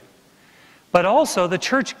differently. But also, the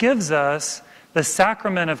Church gives us the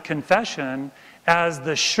sacrament of confession as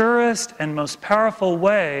the surest and most powerful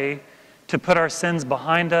way to put our sins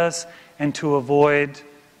behind us and to avoid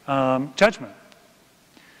judgment.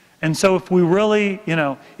 And so if we really,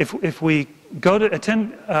 if we go to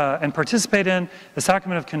attend and participate in the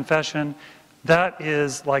sacrament of confession, that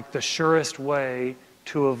is like the surest way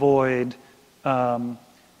to avoid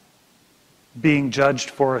being judged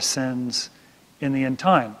for our sins in the end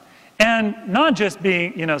time. And not just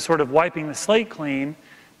being, sort of wiping the slate clean,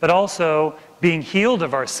 but also being healed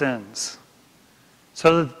of our sins.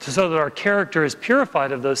 So that our character is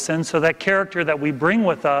purified of those sins, so that character that we bring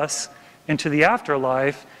with us into the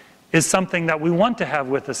afterlife is something that we want to have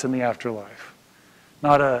with us in the afterlife.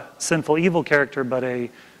 Not a sinful, evil character, but a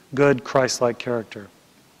good, Christ-like character.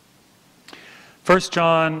 1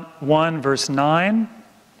 John 1, verse 9.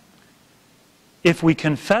 If we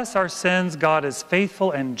confess our sins, God is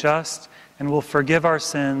faithful and just and will forgive our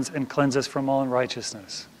sins and cleanse us from all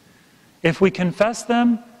unrighteousness. If we confess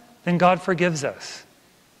them, then God forgives us.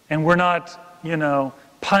 And we're not,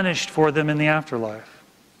 punished for them in the afterlife.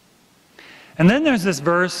 And then there's this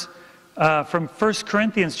verse from 1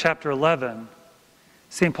 Corinthians chapter 11.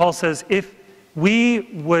 St. Paul says, if we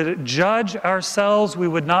would judge ourselves, we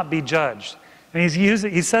would not be judged. And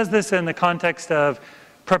he says this in the context of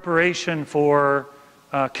preparation for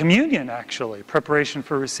communion, actually, preparation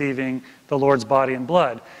for receiving the Lord's body and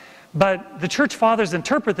blood. But the church fathers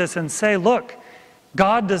interpret this and say, look,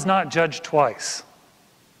 God does not judge twice.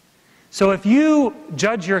 So if you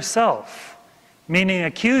judge yourself, meaning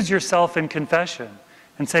accuse yourself in confession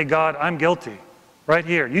and say, God, I'm guilty, right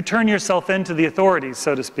here. You turn yourself into the authorities,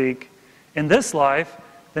 so to speak, in this life,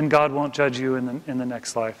 then God won't judge you in the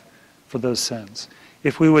next life for those sins.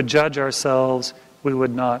 If we would judge ourselves, we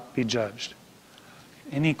would not be judged.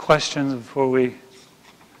 Any questions before we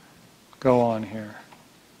go on here?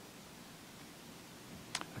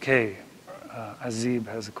 Okay, Azib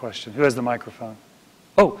has a question. Who has the microphone?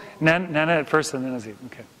 Oh, Nana at first and then Azib.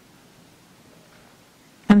 Okay.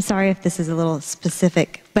 I'm sorry if this is a little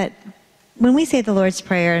specific, but when we say the Lord's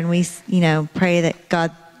Prayer and we, pray that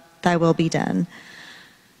God, thy will be done,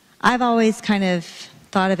 I've always kind of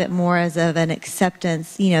thought of it more as of an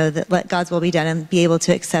acceptance, that let God's will be done and be able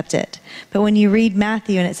to accept it. But when you read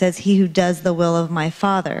Matthew and it says, he who does the will of my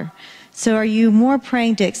Father, so are you more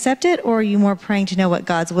praying to accept it, or are you more praying to know what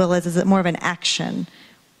God's will is? Is it more of an action?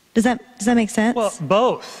 Does that make sense? Well,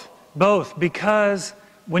 both, because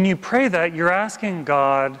when you pray that, you're asking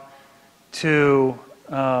God to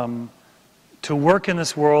work in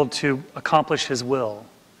this world to accomplish his will.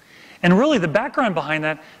 And really the background behind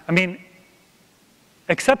that,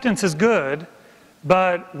 acceptance is good,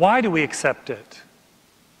 but why do we accept it?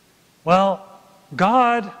 Well,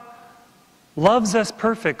 God loves us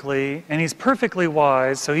perfectly, and he's perfectly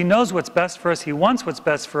wise, so he knows what's best for us, he wants what's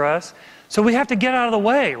best for us, so we have to get out of the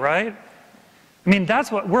way, right?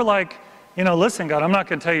 That's what we're like, listen, God, I'm not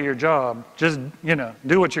going to tell you your job, just,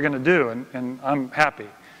 do what you're going to do, and I'm happy.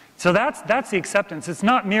 So that's the acceptance. It's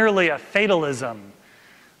not merely a fatalism,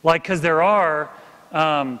 because there are,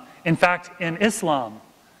 in fact, in Islam,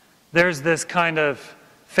 there's this kind of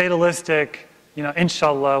fatalistic,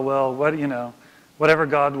 inshallah, well, whatever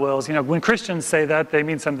God wills. When Christians say that, they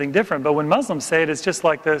mean something different. But when Muslims say it, it's just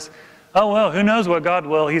like this, oh, well, who knows what God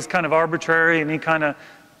will? He's kind of arbitrary and he kind of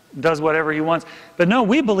does whatever he wants. But no,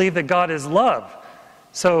 we believe that God is love.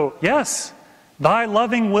 So, yes, thy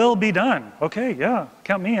loving will be done. Okay, yeah,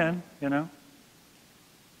 count me in,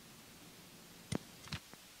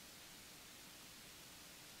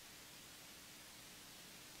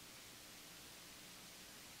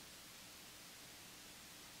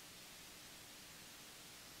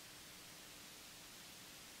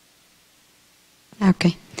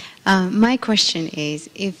 Okay. My question is,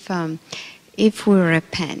 if we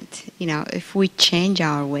repent, if we change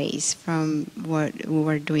our ways from what we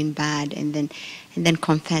were doing bad, and then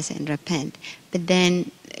confess and repent, but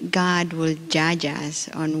then God will judge us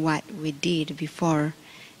on what we did before.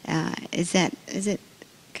 Is it?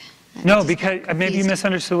 No, because maybe you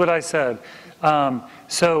misunderstood what I said.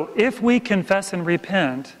 So if we confess and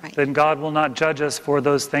repent, right, then God will not judge us for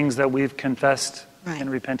those things that we've confessed, right, and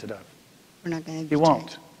repented of. We're not going to be He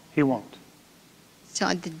won't. He won't. So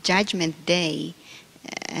on the judgment day,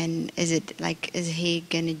 and is he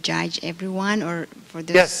going to judge everyone, or for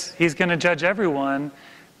those? Yes, he's going to judge everyone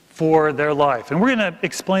for their life. And we're going to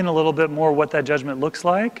explain a little bit more what that judgment looks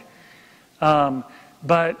like.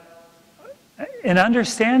 But in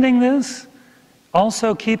understanding this,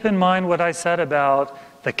 also keep in mind what I said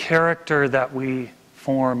about the character that we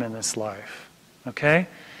form in this life. Okay?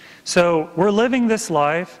 So we're living this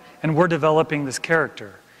life, and we're developing this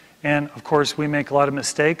character. And of course, we make a lot of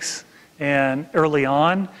mistakes and early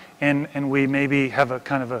on, and we maybe have a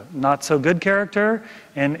kind of a not so good character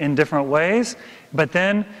in different ways. But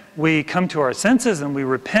then we come to our senses and we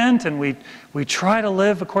repent and we try to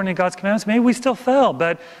live according to God's commandments. Maybe we still fail,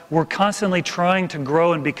 but we're constantly trying to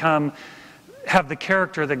grow and have the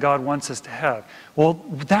character that God wants us to have. Well,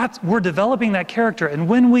 we're developing that character, and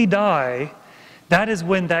when we die, that is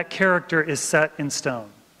when that character is set in stone.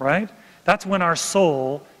 Right? That's when our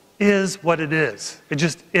soul is what it is. It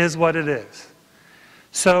just is what it is.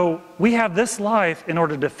 So we have this life in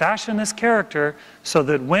order to fashion this character so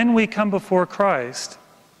that when we come before Christ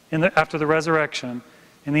after the resurrection,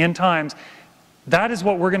 in the end times, that is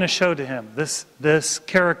what we're going to show to him. This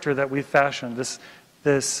character that we've fashioned,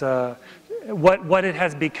 what it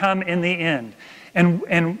has become in the end.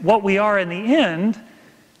 And what we are in the end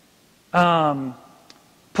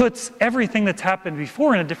puts everything that's happened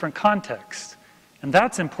before in a different context. And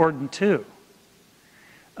that's important too.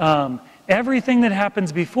 Everything that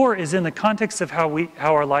happens before is in the context of how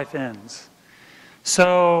our life ends.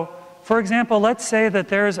 So for example, let's say that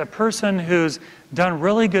there's a person who's done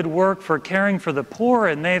really good work for caring for the poor,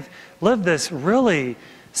 and they've lived this really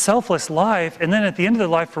selfless life, and then at the end of their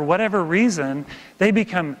life, for whatever reason, they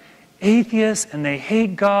become atheists, and they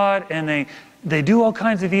hate God, and they do all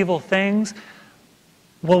kinds of evil things.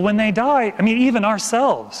 Well, when they die, I mean, even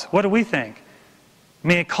ourselves, what do we think? I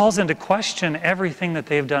mean, it calls into question everything that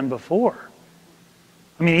they've done before.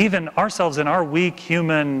 I mean, even ourselves in our weak,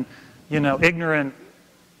 human, ignorant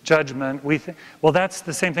judgment, we think, well, that's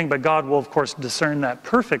the same thing, but God will, of course, discern that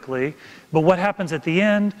perfectly. But what happens at the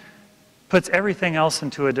end puts everything else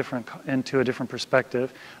into a different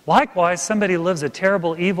perspective. Likewise, somebody lives a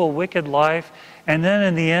terrible, evil, wicked life, and then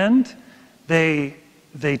in the end, they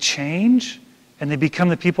change, and they become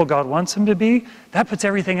the people God wants them to be. That puts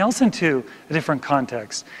everything else into a different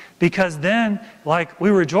context. Because then, like, we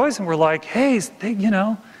rejoice and we're like, hey, they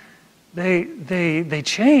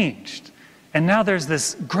changed. And now there's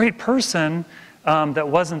this great person that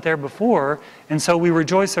wasn't there before. And so we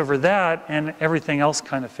rejoice over that, and everything else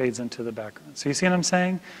kind of fades into the background. So you see what I'm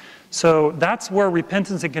saying? So that's where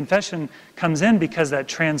repentance and confession comes in, because that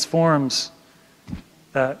transforms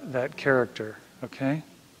that character. Okay?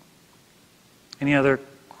 Any other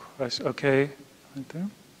questions? Okay. Right there.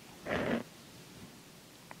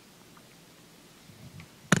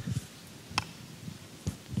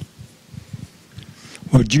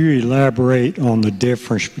 Would you elaborate on the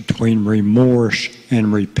difference between remorse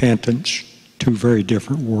and repentance? Two very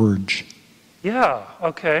different words. Yeah,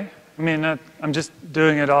 okay. I mean, I'm just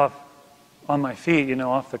doing it on my feet,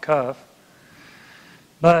 off the cuff.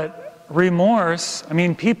 But remorse, I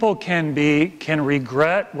mean, people can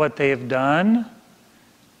regret what they've done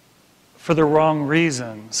for the wrong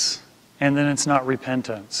reasons, and then it's not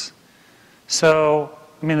repentance. So,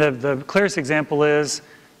 I mean, the clearest example is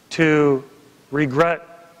to regret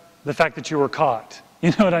the fact that you were caught.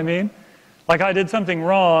 You know what I mean? Like, I did something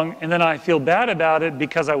wrong, and then I feel bad about it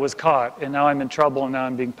because I was caught, and now I'm in trouble, and now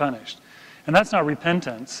I'm being punished. And that's not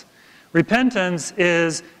repentance. Repentance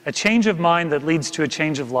is a change of mind that leads to a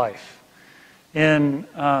change of life. In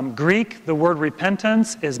Greek, the word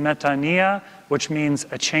repentance is metanoia, which means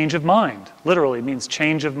a change of mind. Literally, it means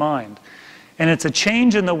change of mind. And it's a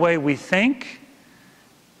change in the way we think,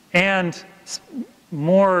 and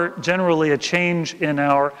more generally a change in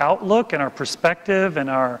our outlook and our perspective and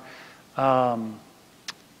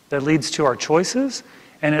that leads to our choices,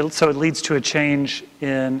 and so it leads to a change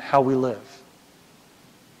in how we live.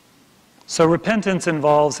 So repentance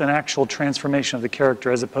involves an actual transformation of the character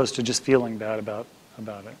as opposed to just feeling bad about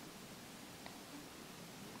it.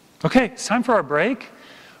 Okay, it's time for our break.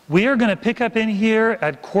 We are going to pick up in here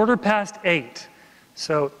at 8:15.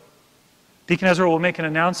 So Deacon Ezra will make an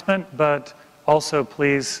announcement, but also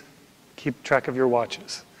please keep track of your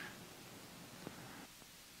watches.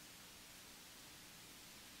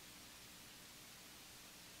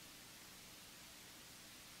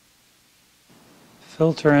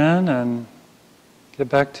 Filter in and get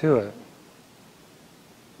back to it. Are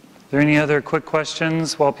there any other quick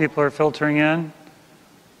questions while people are filtering in?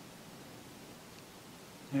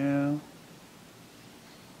 Yeah.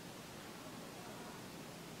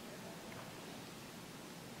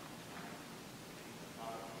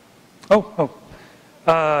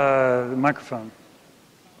 The microphone.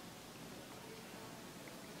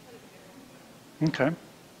 Okay.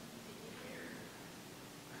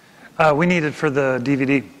 We need it for the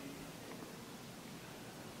DVD.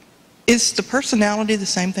 Is the personality the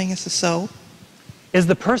same thing as the soul? Is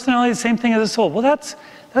the personality the same thing as the soul? Well,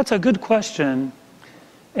 that's a good question.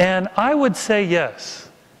 And I would say yes.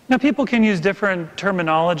 Now, people can use different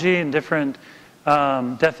terminology and different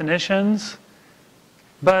definitions.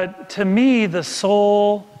 But to me, the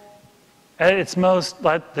soul, at its most,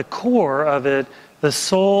 at the core of it, the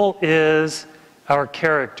soul is our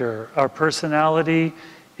character, our personality.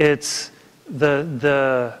 It's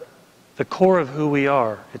the core of who we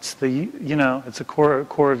are. It's it's the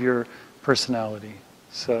core of your personality.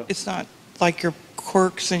 So it's not like your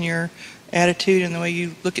quirks and your attitude and the way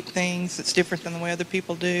you look at things that's different than the way other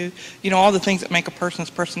people do. All the things that make a person's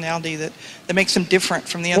personality that makes them different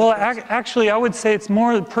from the other. Well, actually, I would say it's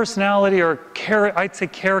more personality or I'd say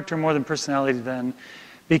character more than personality then,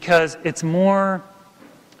 because it's more.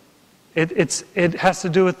 It has to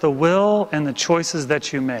do with the will and the choices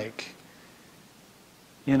that you make.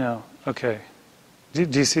 Okay. Do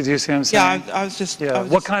you see what I'm saying? Yeah, I was just. Yeah.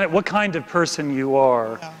 What kind of person you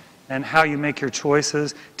are. Yeah. And how you make your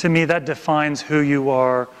choices, to me, that defines who you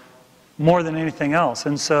are more than anything else.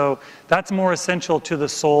 And so that's more essential to the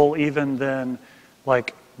soul even than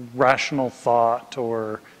like rational thought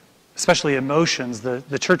or especially emotions.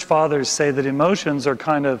 The church fathers say that emotions are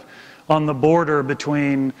kind of on the border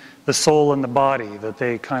between the soul and the body, that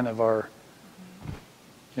they kind of are,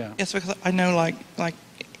 yeah. Yes, because I know like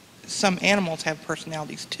some animals have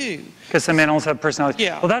personalities too. Because some animals have personalities.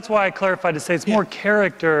 Yeah. Well, that's why I clarified to say it's Yeah. more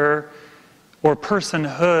character or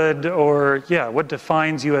personhood, or, yeah, what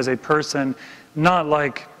defines you as a person, not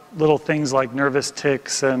like little things like nervous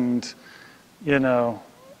tics and, you know,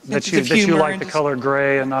 that Senses you of humor like and the just color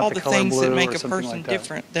gray and not all the the color things blue that make or a something person like that.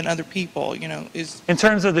 different than other people, you know, is In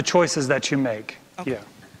terms of the choices that you make, Okay.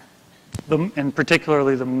 yeah. And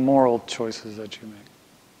particularly the moral choices that you make.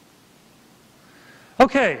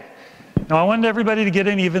 Okay, now I wanted everybody to get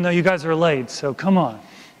in even though you guys are late, so come on.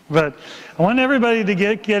 But I want everybody to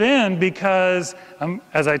get in because,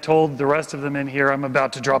 as I told the rest of them in here, I'm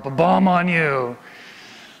about to drop a bomb on you.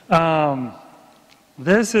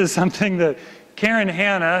 This is something that Karen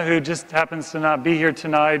Hanna, who just happens to not be here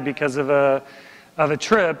tonight because of a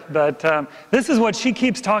trip, but this is what she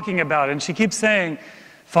keeps talking about, and she keeps saying,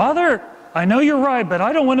 Father, I know you're right, but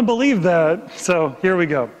I don't want to believe that. So here we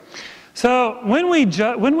go. So when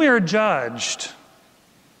we are judged,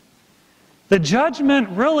 the judgment,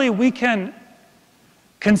 really, we can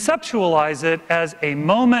conceptualize it as a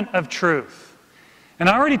moment of truth. And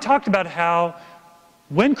I already talked about how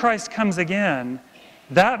when Christ comes again,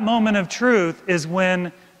 that moment of truth is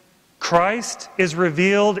when Christ is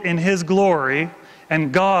revealed in His glory,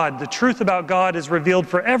 and God, the truth about God, is revealed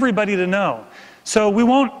for everybody to know. So we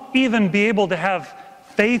won't even be able to have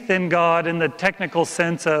faith in God in the technical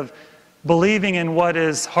sense of believing in what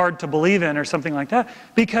is hard to believe in or something like that,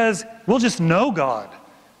 because we'll just know God.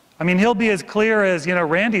 I mean, He'll be as clear as, you know,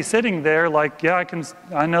 Randy sitting there, like, yeah,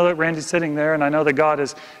 I know that Randy's sitting there, and I know that God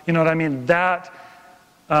is, you know what I mean, that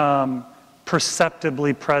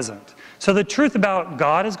perceptibly present. So the truth about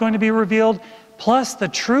God is going to be revealed, plus the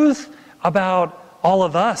truth about all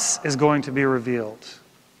of us is going to be revealed.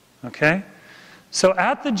 Okay? So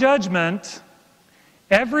at the judgment,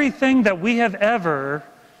 everything that we have ever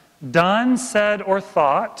done, said, or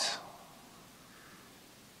thought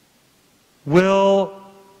will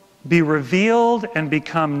be revealed and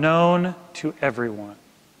become known to everyone.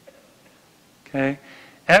 Okay?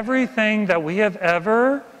 Everything that we have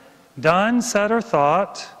ever done, said, or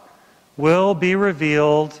thought will be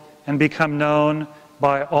revealed and become known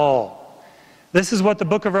by all. This is what the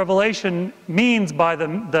book of Revelation means by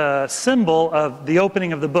the symbol of the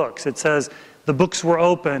opening of the books. It says the books were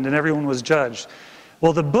opened and everyone was judged.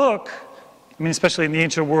 Well, the book, I mean, especially in the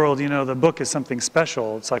ancient world, you know, the book is something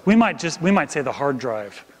special. It's like we might say the hard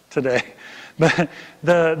drive today. But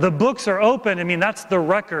the books are open. I mean, that's the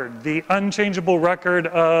record, the unchangeable record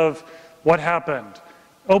of what happened.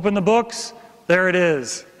 Open the books, there it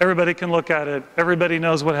is. Everybody can look at it. Everybody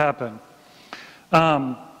knows what happened.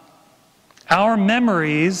 Our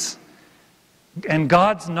memories and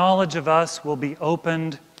God's knowledge of us will be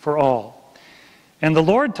opened for all. And the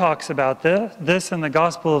Lord talks about this in the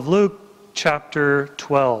Gospel of Luke, chapter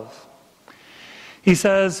 12. He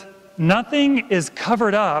says, "Nothing is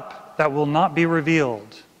covered up that will not be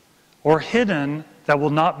revealed, or hidden that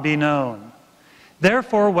will not be known.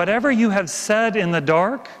 Therefore, whatever you have said in the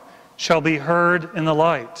dark shall be heard in the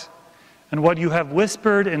light, and what you have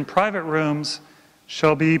whispered in private rooms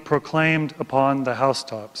shall be proclaimed upon the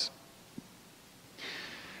housetops."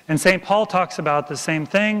 And St. Paul talks about the same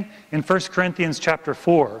thing in 1 Corinthians chapter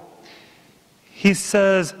 4. He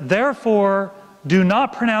says, "Therefore, do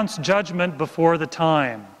not pronounce judgment before the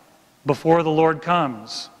time, before the Lord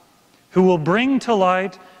comes, who will bring to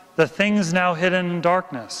light the things now hidden in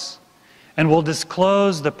darkness, and will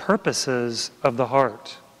disclose the purposes of the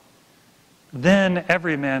heart. Then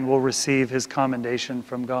every man will receive his commendation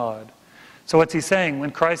from God." So what's he saying?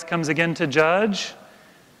 When Christ comes again to judge,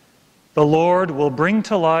 the Lord will bring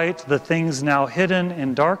to light the things now hidden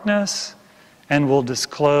in darkness and will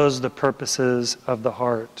disclose the purposes of the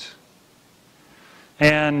heart.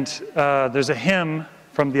 And there's a hymn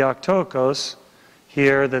from the Octokos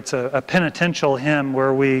here that's a penitential hymn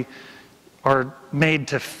where we are made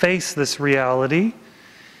to face this reality.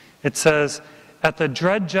 It says, "At the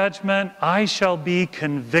dread judgment I shall be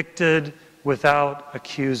convicted without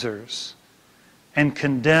accusers, and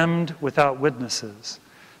condemned without witnesses.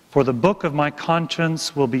 For the book of my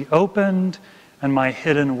conscience will be opened, and my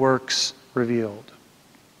hidden works revealed."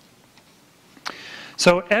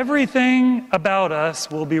 So everything about us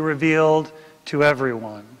will be revealed to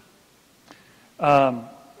everyone.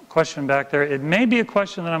 Question back there. It may be a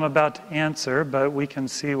question that I'm about to answer, but we can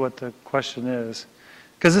see what the question is.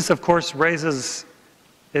 Because this, of course,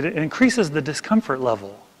 it increases the discomfort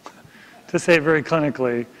level, to say it very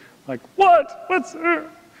clinically. Like, what? What's...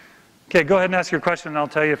 Okay, go ahead and ask your question, and I'll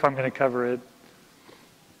tell you if I'm going to cover it.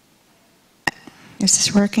 Is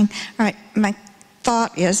this working? All right. My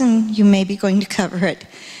thought is, and you may be going to cover it,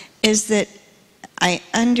 is that I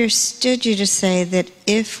understood you to say that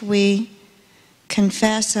if we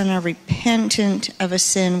confess and are repentant of a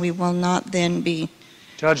sin, we will not then be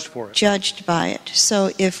judged for it. Judged by it.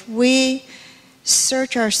 So if we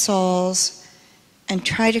search our souls and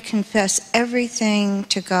try to confess everything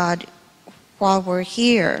to God while we're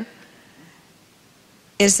here,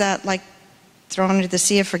 is that like thrown into the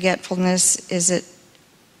sea of forgetfulness? Is it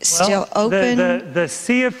still open? The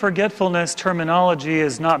sea of forgetfulness terminology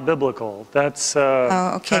is not biblical. That's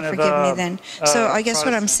oh, okay, kind forgive of me then. So I guess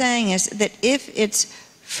what I'm saying is that if it's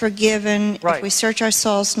forgiven, right. if we search our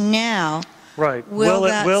souls now, right.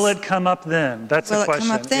 Will it come up then? That's the question.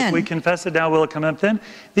 Will it come up then? If we confess it now, will it come up then?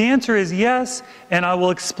 The answer is yes, and I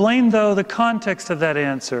will explain, though, the context of that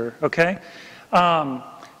answer, okay?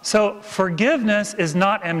 So forgiveness is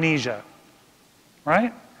not amnesia,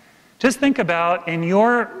 right? Just think about, in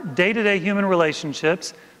your day-to-day human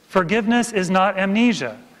relationships, forgiveness is not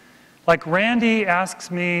amnesia. Like Randy asks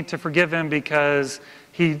me to forgive him because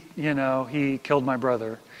he killed my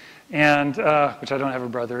brother. And, which I don't have a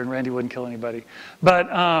brother, and Randy wouldn't kill anybody. But,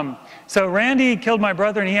 so Randy killed my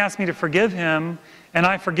brother, and he asked me to forgive him, and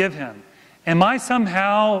I forgive him. Am I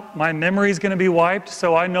somehow, my memory's going to be wiped,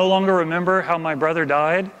 so I no longer remember how my brother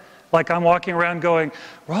died? Like I'm walking around going,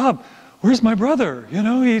 Rob, where's my brother? You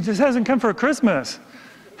know, he just hasn't come for Christmas.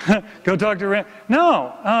 Go talk to Randy.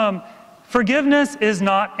 No, forgiveness is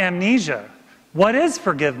not amnesia. What is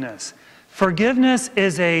forgiveness? Forgiveness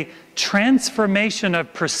is a transformation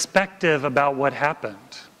of perspective about what happened,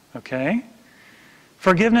 okay?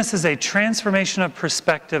 Forgiveness is a transformation of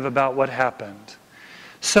perspective about what happened.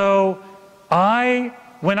 So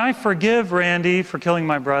when I forgive Randy for killing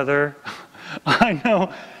my brother,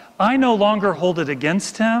 I no longer hold it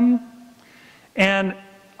against him, and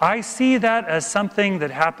I see that as something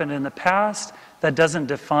that happened in the past that doesn't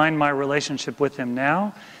define my relationship with him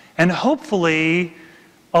now, and hopefully,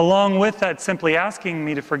 along with that simply asking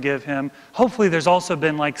me to forgive him, hopefully there's also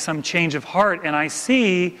been like some change of heart, and I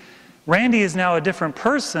see Randy is now a different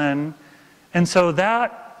person, and so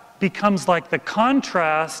that becomes like the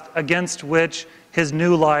contrast against which his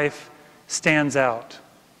new life stands out.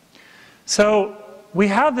 So we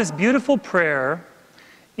have this beautiful prayer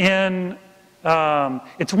in,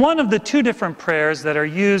 it's one of the two different prayers that are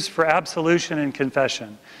used for absolution and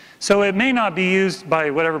confession. So it may not be used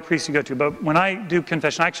by whatever priest you go to, but when I do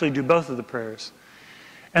confession, I actually do both of the prayers.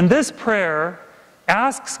 And this prayer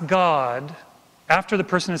asks God, after the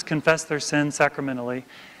person has confessed their sin sacramentally,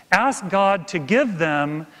 asks God to give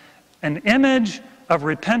them an image of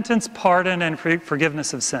repentance, pardon, and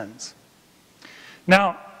forgiveness of sins.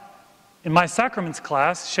 Now, in my sacraments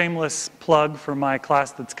class, shameless plug for my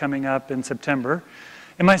class that's coming up in September,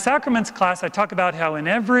 in my sacraments class, I talk about how in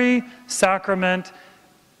every sacrament,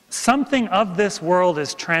 something of this world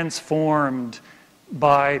is transformed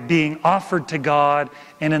by being offered to God,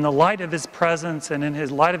 and in the light of His presence and in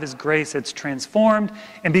His light of His grace, it's transformed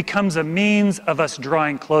and becomes a means of us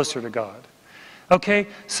drawing closer to God. Okay,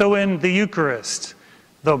 so in the Eucharist,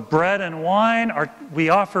 the bread and wine, we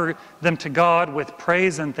offer them to God with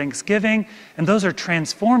praise and thanksgiving, and those are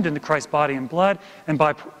transformed into Christ's body and blood, and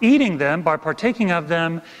by eating them, by partaking of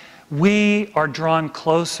them, we are drawn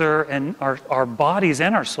closer, and our bodies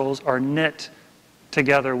and our souls are knit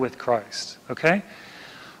together with Christ, okay?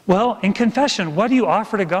 Well, in confession, what do you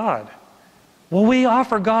offer to God? Well, we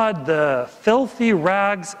offer God the filthy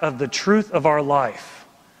rags of the truth of our life.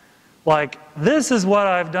 Like, this is what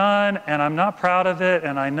I've done, and I'm not proud of it,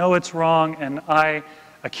 and I know it's wrong, and I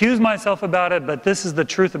accuse myself about it, but this is the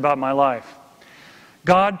truth about my life.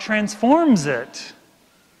 God transforms it.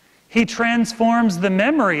 He transforms the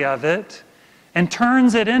memory of it and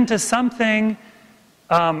turns it into something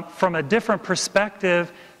from a different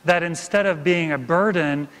perspective, that instead of being a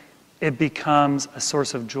burden, it becomes a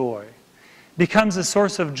source of joy. It becomes a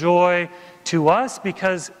source of joy to us,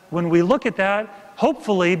 because when we look at that,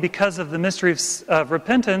 hopefully because of the mystery of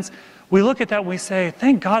repentance, we look at that and we say,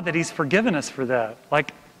 thank God that He's forgiven us for that.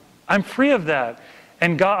 Like, I'm free of that.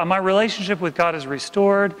 And God, my relationship with God is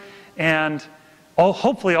restored, and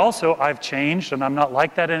hopefully also I've changed and I'm not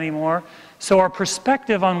like that anymore. So our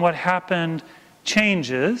perspective on what happened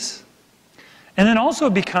changes, and then also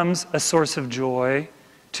becomes a source of joy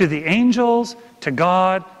to the angels, to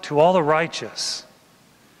God, to all the righteous.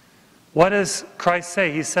 What does Christ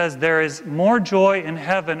say? He says there is more joy in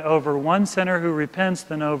heaven over one sinner who repents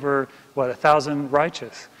than over, 1,000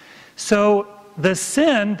 righteous. So the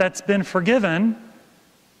sin that's been forgiven,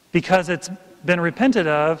 because it's been repented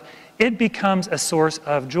of, it becomes a source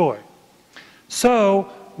of joy. So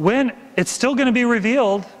when it's still going to be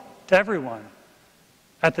revealed to everyone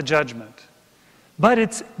at the judgment.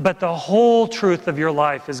 But the whole truth of your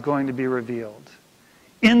life is going to be revealed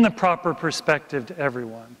in the proper perspective to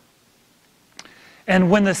everyone.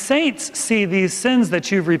 And when the saints see these sins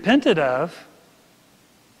that you've repented of,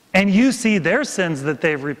 and you see their sins that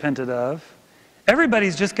they've repented of,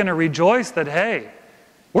 everybody's just going to rejoice that, hey,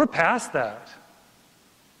 we're past that.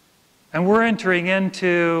 And we're entering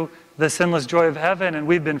into the sinless joy of heaven, and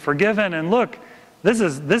we've been forgiven, and look, this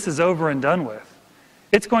is over and done with.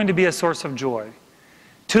 It's going to be a source of joy.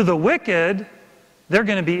 To the wicked, they're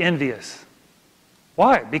going to be envious.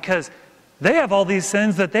 Why? Because they have all these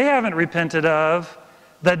sins that they haven't repented of,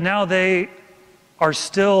 that now they are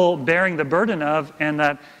still bearing the burden of, and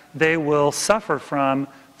that they will suffer from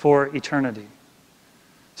for eternity.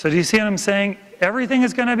 So do you see what I'm saying? Everything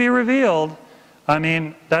is going to be revealed. I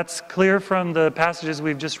mean, that's clear from the passages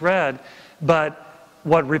we've just read. But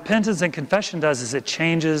what repentance and confession does is it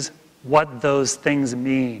changes what those things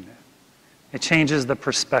mean. It changes the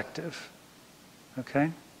perspective.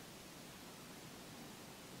 Okay?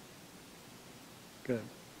 Good.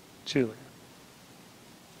 Julia.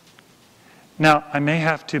 Now, I may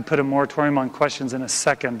have to put a moratorium on questions in a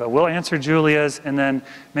second, but we'll answer Julia's and then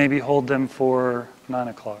maybe hold them for 9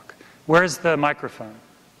 o'clock. Where's the microphone?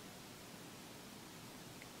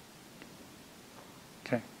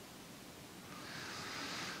 Okay.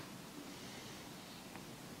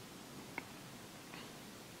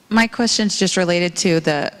 My question's just related to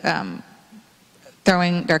the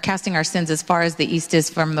throwing or casting our sins as far as the east is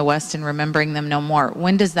from the west and remembering them no more.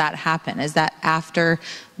 When does that happen? Is that after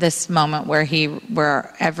this moment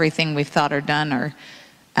where everything we've thought or done, or?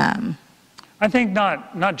 I think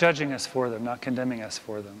not judging us for them, not condemning us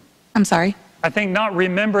for them. I'm sorry? I think not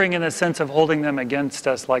remembering in the sense of holding them against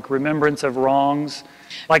us, like remembrance of wrongs,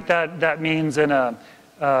 like that means in a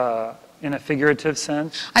figurative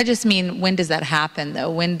sense. I just mean, when does that happen,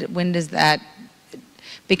 though? When does that?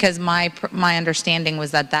 Because my understanding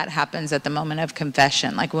was that happens at the moment of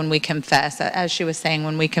confession, like when we confess, as she was saying,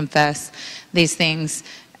 when we confess these things,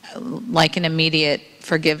 like an immediate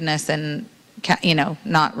forgiveness and,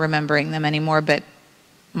 not remembering them anymore. But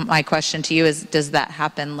my question to you is, does that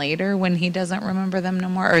happen later when he doesn't remember them no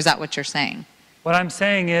more? Or is that what you're saying? What I'm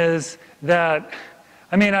saying is that,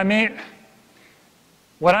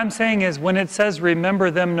 what I'm saying is when it says remember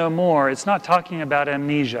them no more, it's not talking about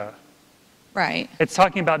amnesia. Right. It's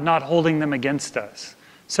talking about not holding them against us.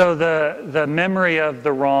 So the memory of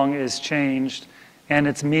the wrong is changed and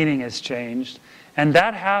its meaning is changed. And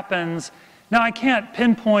that happens. Now, I can't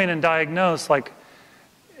pinpoint and diagnose, as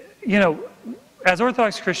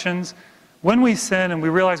Orthodox Christians, when we sin and we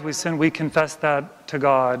realize we sin, we confess that to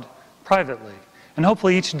God privately. And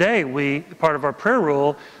hopefully each day part of our prayer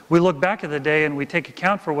rule, we look back at the day and we take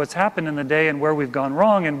account for what's happened in the day and where we've gone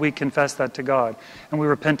wrong, and we confess that to God and we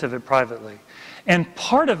repent of it privately. And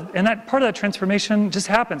part of that transformation just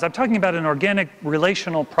happens. I'm talking about an organic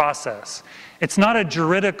relational process. It's not a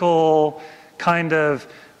juridical kind of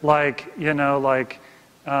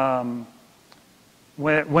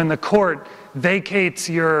when the court vacates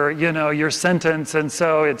your sentence, and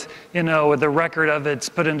so it's, the record of it's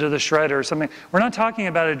put into the shredder or something. We're not talking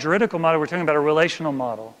about a juridical model, we're talking about a relational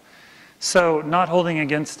model. So not holding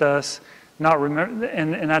against us, in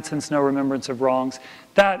that sense, no remembrance of wrongs.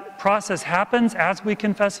 That process happens as we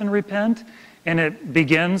confess and repent, and it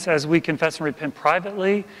begins as we confess and repent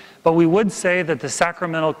privately. But we would say that the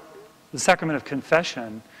sacrament of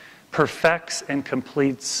confession perfects and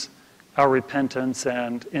completes our repentance,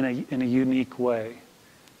 and in a unique way,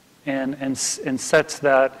 and sets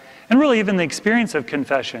that, and really even the experience of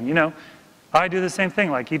confession. I do the same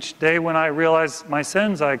thing. Like each day when I realize my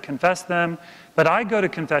sins, I confess them, but I go to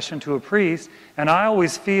confession to a priest, and I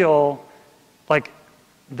always feel like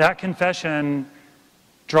that confession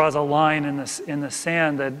draws a line in the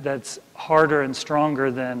sand that's harder and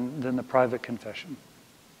stronger than the private confession.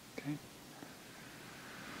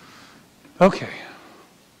 Okay.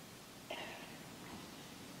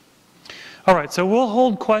 All right, so we'll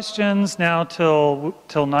hold questions now till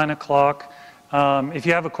 9 o'clock. If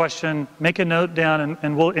you have a question, make a note down,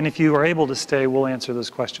 and if you are able to stay, we'll answer those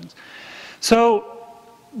questions. So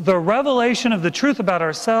the revelation of the truth about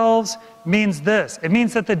ourselves means this. It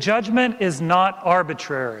means that the judgment is not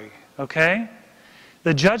arbitrary, okay?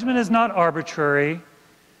 The judgment is not arbitrary.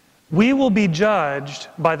 We will be judged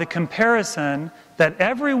by the comparison that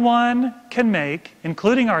everyone can make,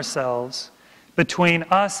 including ourselves, between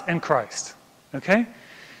us and Christ, okay?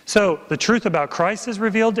 So the truth about Christ is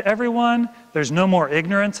revealed to everyone. There's no more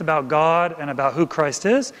ignorance about God and about who Christ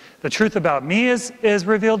is. The truth about me is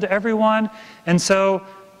revealed to everyone. And so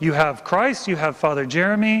you have Christ, you have Father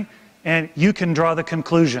Jeremy, and you can draw the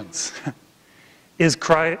conclusions. Is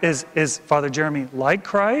Father Jeremy like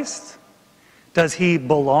Christ? Does he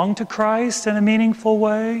belong to Christ in a meaningful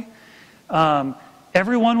way?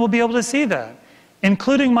 Everyone will be able to see that,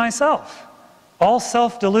 including myself. All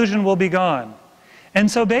self-delusion will be gone. And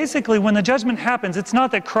so basically, when the judgment happens, it's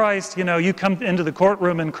not that Christ, you come into the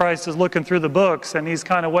courtroom and Christ is looking through the books and he's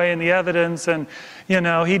kind of weighing the evidence and,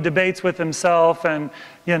 he debates with himself and,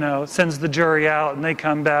 sends the jury out and they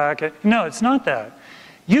come back. No, it's not that.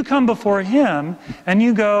 You come before him and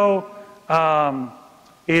you go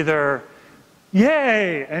either,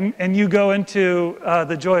 yay, and you go into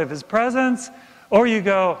the joy of his presence, or you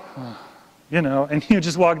go, and you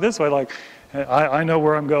just walk this way like, I know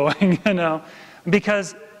where I'm going,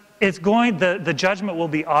 because the judgment will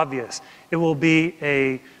be obvious. It will be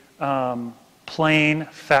a plain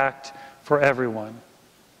fact for everyone.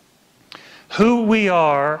 Who we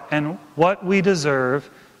are and what we deserve,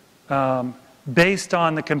 based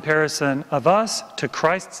on the comparison of us to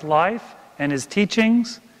Christ's life and his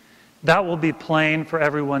teachings, that will be plain for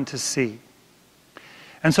everyone to see.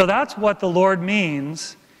 And so that's what the Lord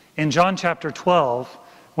means in John chapter 12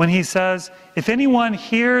 when he says, if anyone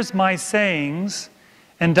hears my sayings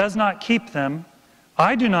and does not keep them,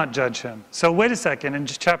 I do not judge him. So wait a second, in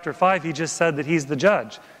chapter 5 he just said that he's the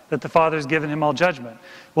judge, that the Father's given him all judgment.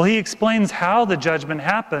 Well, he explains how the judgment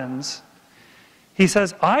happens. He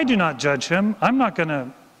says, I do not judge him. I'm not going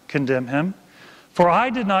to condemn him. For I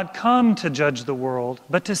did not come to judge the world,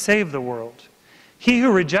 but to save the world. He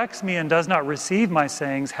who rejects me and does not receive my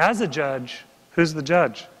sayings has a judge. Who's the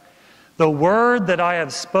judge? The word that I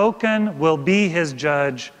have spoken will be his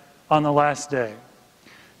judge on the last day.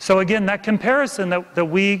 So again, that comparison that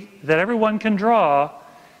everyone can draw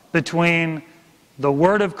between the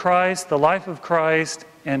word of Christ, the life of Christ,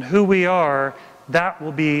 and who we are, that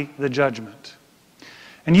will be the judgment.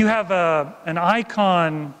 And you have an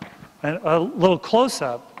icon, a little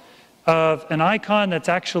close-up of an icon that's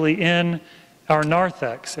actually in our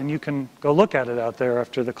narthex, and you can go look at it out there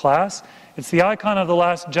after the class. It's the icon of the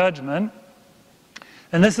Last Judgment,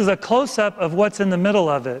 and this is a close-up of what's in the middle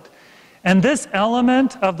of it. And this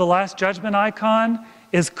element of the Last Judgment icon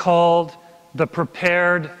is called the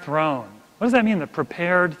prepared throne. What does that mean, the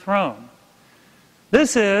prepared throne?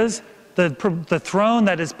 This is the throne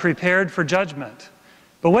that is prepared for judgment.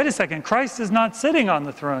 But wait a second, Christ is not sitting on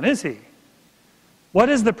the throne, is he? What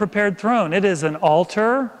is the prepared throne? It is an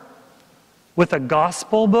altar with a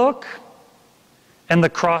gospel book and the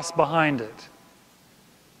cross behind it.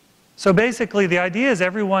 So basically the idea is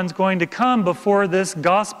everyone's going to come before this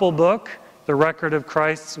gospel book, the record of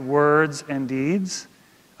Christ's words and deeds,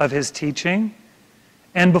 of his teaching,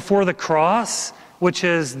 and before the cross, which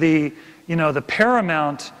is the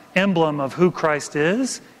paramount emblem of who Christ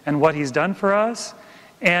is and what he's done for us,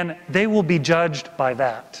 and they will be judged by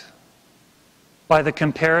that, by the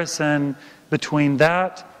comparison between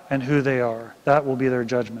that and who they are. That will be their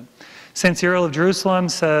judgment. St. Cyril of Jerusalem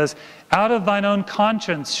says, out of thine own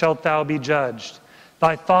conscience shalt thou be judged,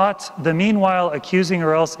 thy thoughts the meanwhile accusing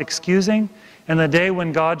or else excusing, and the day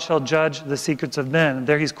when God shall judge the secrets of men. And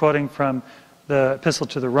there he's quoting from the Epistle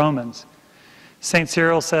to the Romans. St.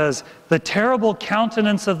 Cyril says, the terrible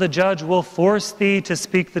countenance of the judge will force thee to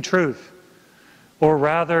speak the truth. Or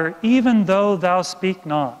rather, even though thou speak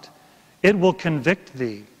not, it will convict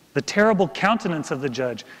thee. The terrible countenance of the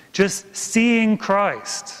judge, just seeing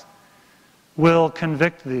Christ, will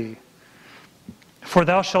convict thee. For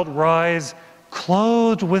thou shalt rise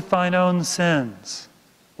clothed with thine own sins,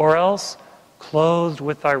 or else clothed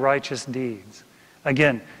with thy righteous deeds.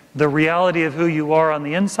 Again, the reality of who you are on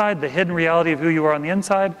the inside, the hidden reality of who you are on the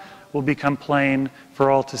inside, will become plain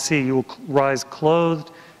for all to see. You will rise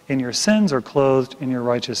clothed in your sins or clothed in your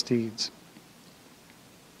righteous deeds.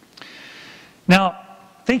 Now,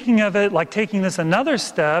 thinking of it like taking this another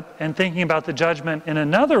step and thinking about the judgment in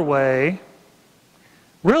another way,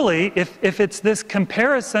 really, if it's this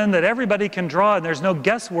comparison that everybody can draw and there's no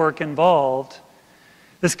guesswork involved,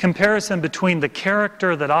 this comparison between the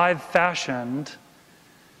character that I've fashioned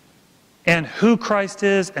and who Christ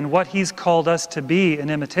is and what he's called us to be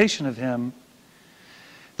in imitation of him,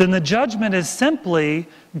 then the judgment is simply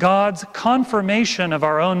God's confirmation of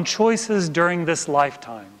our own choices during this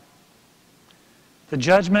lifetime. The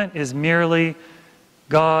judgment is merely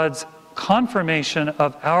God's confirmation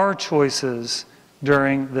of our choices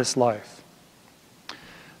during this life.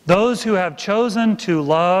 Those who have chosen to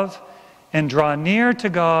love and draw near to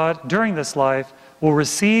God during this life will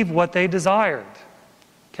receive what they desired.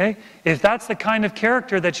 Okay? If that's the kind of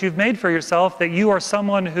character that you've made for yourself, that you are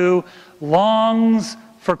someone who longs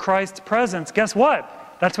for Christ's presence, guess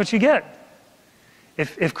what? That's what you get.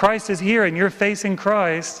 If Christ is here and you're facing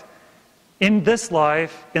Christ in this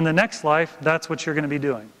life, in the next life, that's what you're going to be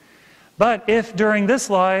doing. But if during this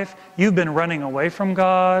life you've been running away from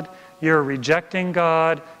God, you're rejecting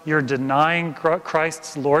God, you're denying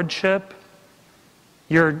Christ's lordship,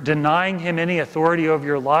 you're denying Him any authority over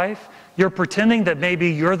your life, you're pretending that maybe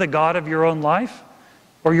you're the God of your own life,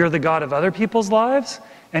 or you're the God of other people's lives,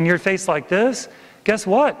 and you're faced like this, guess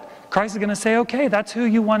what? Christ is going to say, okay, that's who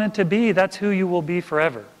you wanted to be. That's who you will be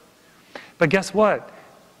forever. But guess what?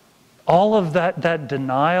 All of that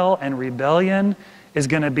denial and rebellion is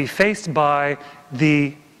going to be faced by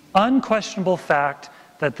the unquestionable fact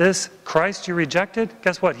that this Christ you rejected,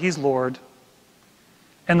 guess what? He's Lord.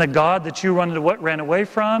 And the God that you ran away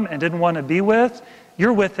from and didn't want to be with,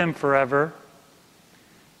 you're with Him forever.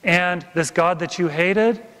 And this God that you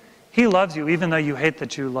hated, He loves you, even though you hate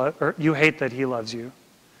that you hate that He loves you.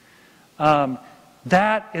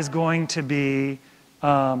 That is going to be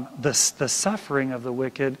the suffering of the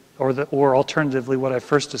wicked, or alternatively what I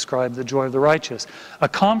first described, the joy of the righteous. A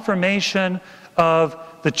confirmation of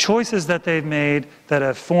the choices that they've made that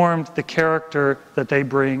have formed the character that they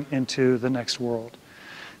bring into the next world.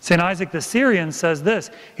 St. Isaac the Syrian says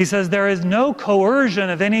this. He says, there is no coercion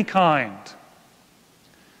of any kind,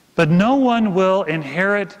 but no one will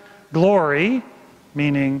inherit glory,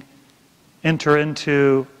 meaning enter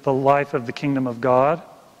into the life of the kingdom of God,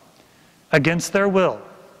 against their will,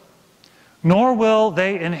 nor will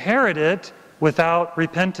they inherit it without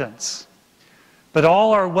repentance. But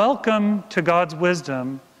all are welcome to God's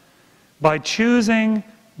wisdom by choosing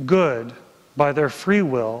good by their free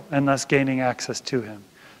will and thus gaining access to Him.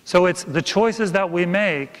 So it's the choices that we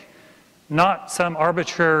make, not some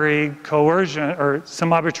arbitrary coercion or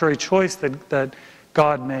some arbitrary choice that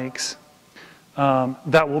God makes,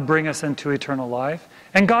 that will bring us into eternal life.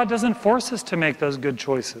 And God doesn't force us to make those good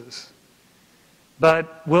choices,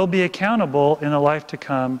 but we'll be accountable in the life to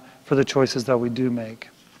come for the choices that we do make.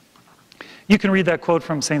 You can read that quote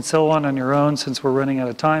from St. Silouan on your own since we're running out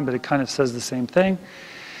of time, but it kind of says the same thing.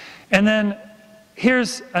 And then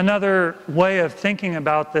here's another way of thinking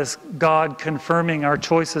about this God confirming our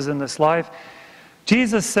choices in this life.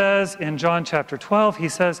 Jesus says in John chapter 12, He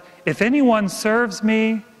says, if anyone serves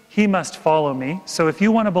me, he must follow me. So if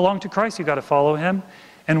you want to belong to Christ, you've got to follow Him.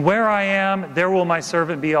 And where I am, there will my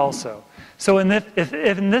servant be also. So if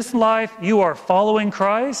in this life you are following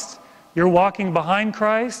Christ, you're walking behind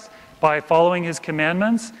Christ by following His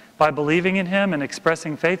commandments, by believing in Him and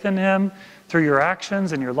expressing faith in Him through your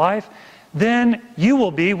actions and your life, then you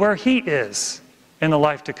will be where He is in the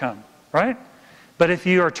life to come, right? But if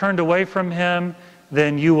you are turned away from Him,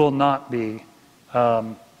 then you will not be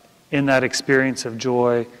in that experience of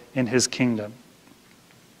joy in His kingdom.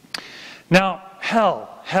 Now, hell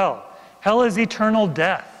is eternal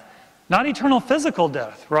death. Not eternal physical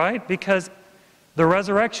death, right? Because the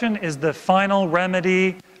resurrection is the final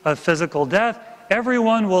remedy of physical death.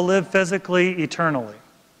 Everyone will live physically eternally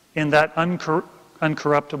in that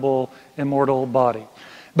uncorruptible, immortal body.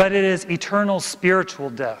 But it is eternal spiritual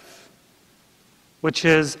death, which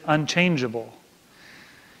is unchangeable.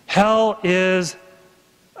 Hell is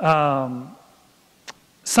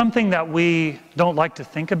something that we don't like to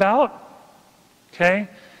think about, okay?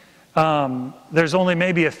 There's only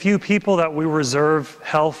maybe a few people that we reserve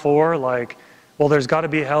hell for, like, well, there's got to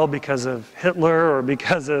be hell because of Hitler or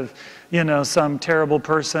because of, some terrible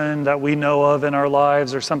person that we know of in our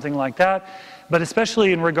lives or something like that. But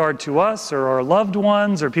especially in regard to us or our loved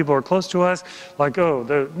ones or people who are close to us, like, oh,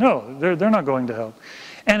 they're not going to hell.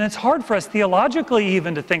 And it's hard for us theologically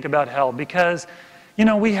even to think about hell because,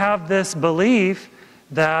 we have this belief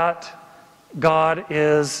that God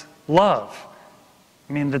is love.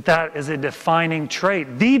 I mean, that is a defining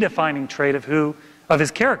trait, the defining trait of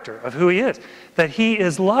His character, of who He is, that He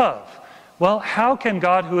is love. Well, how can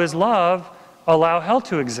God who is love allow hell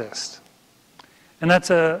to exist? And that's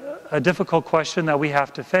a difficult question that we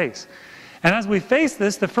have to face. And as we face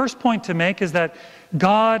this, the first point to make is that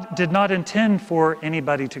God did not intend for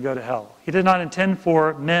anybody to go to hell. He did not intend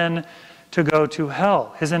for men to go to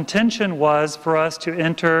hell. His intention was for us to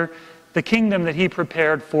enter the kingdom that He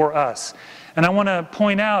prepared for us. And I want to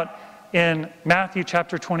point out in Matthew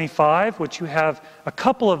chapter 25, which you have a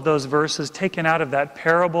couple of those verses taken out of that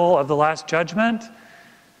parable of the Last Judgment,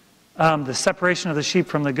 the separation of the sheep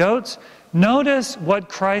from the goats. Notice what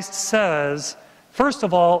Christ says, first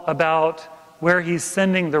of all, about where He's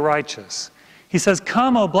sending the righteous. He says,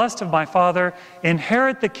 come, O blessed of my Father,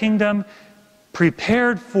 inherit the kingdom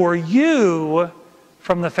prepared for you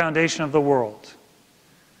from the foundation of the world.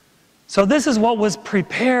 So this is what was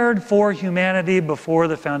prepared for humanity before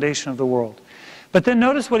the foundation of the world. But then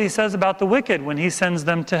notice what he says about the wicked when he sends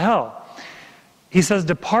them to hell. He says,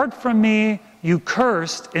 "Depart from me, you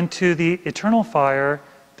cursed, into the eternal fire."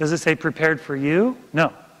 Does it say prepared for you?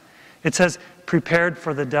 No. It says prepared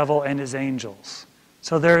for the devil and his angels.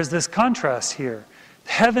 So there is this contrast here.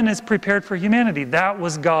 Heaven is prepared for humanity. That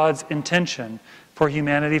was God's intention for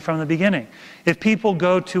humanity from the beginning. If people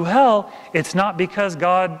go to hell, it's not because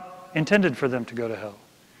God intended for them to go to hell.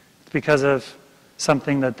 It's because of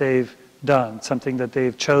something that they've done, something that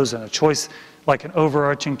they've chosen, a choice, like an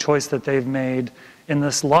overarching choice that they've made in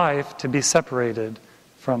this life to be separated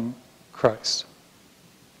from Christ.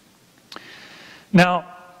 Now,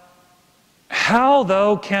 how,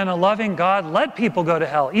 though, can a loving God let people go to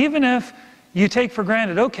hell? Even if you take for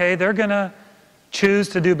granted, okay, they're going to choose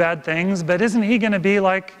to do bad things, but isn't he going to be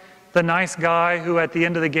like the nice guy who at the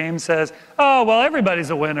end of the game says, "Oh, well, everybody's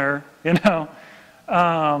a winner,"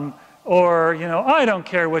 or, "I don't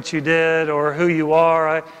care what you did or who you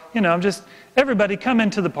are, everybody come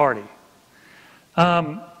into the party."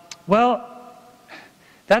 Well,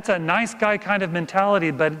 that's a nice guy kind of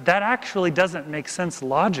mentality, but that actually doesn't make sense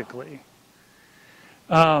logically.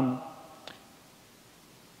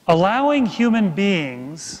 Allowing human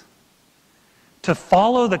beings to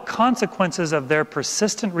follow the consequences of their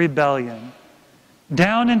persistent rebellion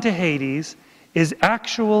down into Hades is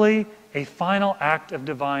actually a final act of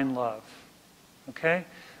divine love. Okay?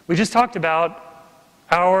 We just talked about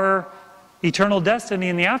our eternal destiny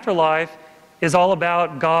in the afterlife is all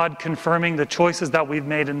about God confirming the choices that we've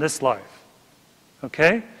made in this life.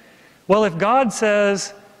 Okay? Well, if God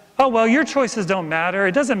says, "Oh, well, your choices don't matter.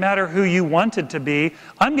 It doesn't matter who you wanted to be.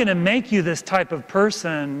 I'm going to make you this type of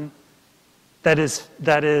person that is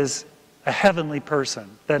a heavenly person,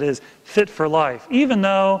 that is fit for life, even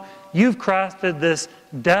though you've crafted this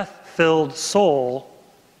death-filled soul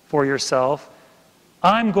for yourself,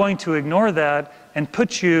 I'm going to ignore that and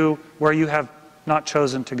put you where you have not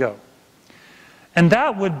chosen to go." And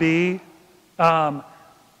that would be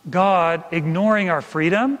God ignoring our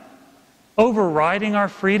freedom, overriding our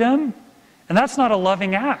freedom, and that's not a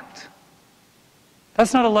loving act.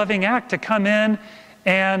 That's not a loving act to come in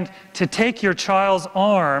and to take your child's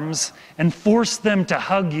arms and force them to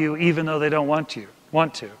hug you even though they don't want to.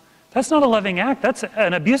 That's not a loving act. That's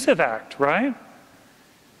an abusive act, right?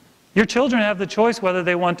 Your children have the choice whether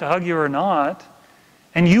they want to hug you or not,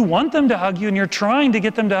 and you want them to hug you, and you're trying to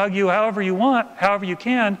get them to hug you however you want, however you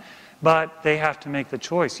can, but they have to make the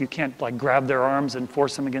choice. You can't grab their arms and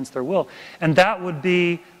force them against their will. And that would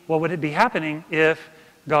be, what would it be happening if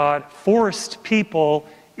God forced people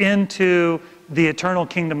into the eternal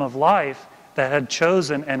kingdom of life that had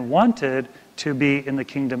chosen and wanted to be in the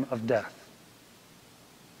kingdom of death?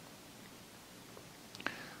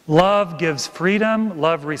 Love gives freedom.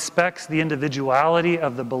 Love respects the individuality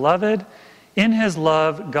of the beloved. In his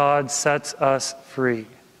love, God sets us free.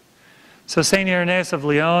 So St. Irenaeus of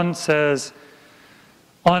Lyon says,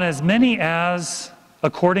 "On as many as,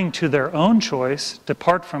 according to their own choice,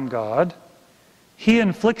 depart from God, he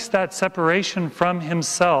inflicts that separation from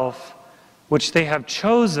himself which they have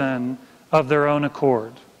chosen of their own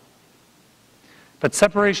accord. But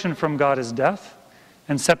separation from God is death,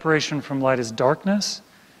 and separation from light is darkness,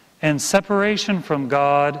 and separation from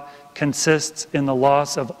God consists in the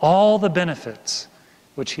loss of all the benefits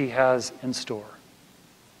which he has in store."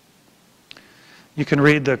 You can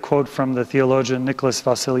read the quote from the theologian Nicholas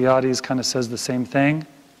Vasiliades, kind of says the same thing.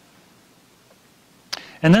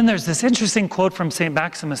 And then there's this interesting quote from St.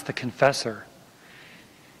 Maximus the Confessor.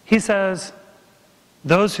 He says,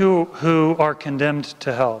 those who are condemned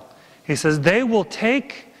to hell, he says, they will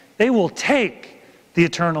take the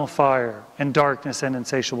eternal fire and darkness and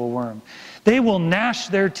insatiable worm. They will gnash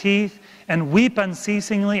their teeth and weep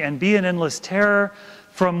unceasingly and be in endless terror,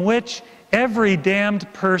 from which every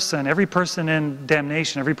damned person, every person in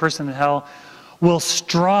damnation, every person in hell, will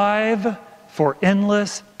strive for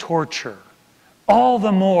endless torture, all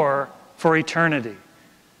the more for eternity.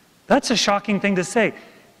 That's a shocking thing to say.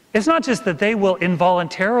 It's not just that they will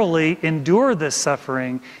involuntarily endure this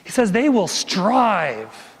suffering. He says they will strive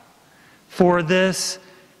for this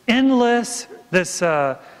endless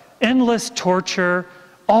torture,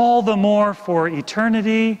 all the more for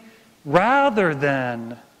eternity, rather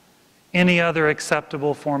than any other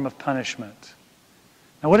acceptable form of punishment.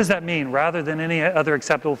 Now, what does that mean, rather than any other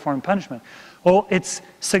acceptable form of punishment? Well, it's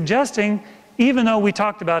suggesting, even though we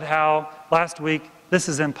talked about how last week this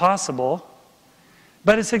is impossible,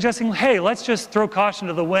 but it's suggesting, hey, let's just throw caution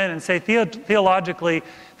to the wind and say theologically,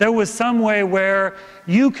 there was some way where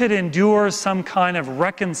you could endure some kind of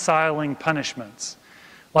reconciling punishments.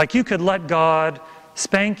 Like you could let God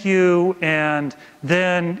spank you, and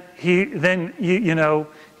then he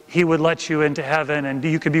would let you into heaven, and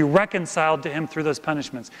you could be reconciled to him through those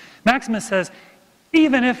punishments. Maximus says,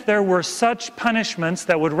 even if there were such punishments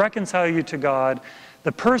that would reconcile you to God,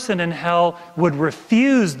 the person in hell would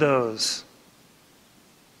refuse those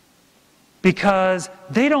because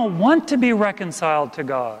they don't want to be reconciled to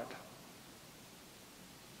God.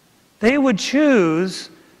 They would choose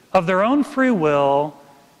of their own free will,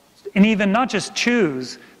 and even not just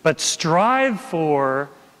choose, but strive for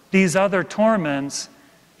these other torments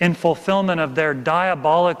in fulfillment of their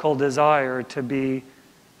diabolical desire to be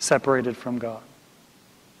separated from God.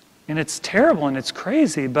 And it's terrible and it's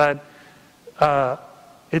crazy, but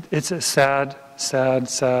it's a sad, sad,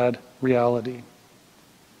 sad reality.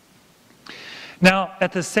 Now,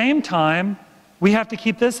 at the same time, we have to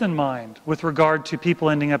keep this in mind with regard to people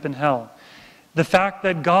ending up in hell. The fact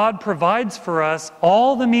that God provides for us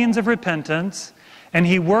all the means of repentance, and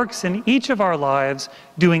He works in each of our lives,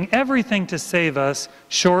 doing everything to save us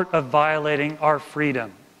short of violating our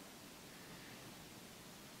freedom.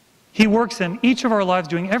 He works in each of our lives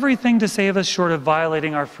doing everything to save us short of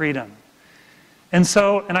violating our freedom. And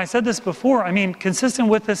so, and I said this before, I mean, consistent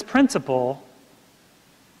with this principle,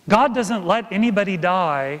 God doesn't let anybody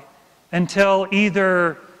die until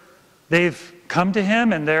either they've come to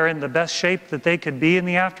Him and they're in the best shape that they could be in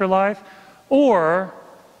the afterlife, or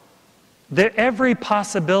that every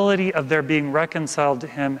possibility of their being reconciled to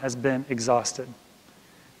Him has been exhausted.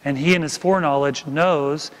 And He in His foreknowledge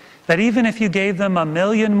knows that even if you gave them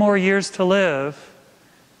 1,000,000 more years to live,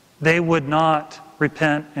 they would not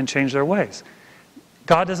repent and change their ways.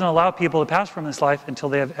 God doesn't allow people to pass from this life until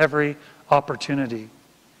they have every opportunity.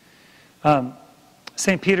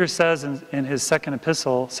 St. Peter says in his second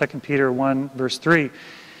epistle, 2 Peter 1, verse 3,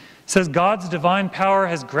 says, God's divine power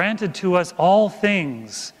has granted to us all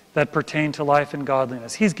things that pertain to life and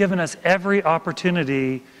godliness. He's given us every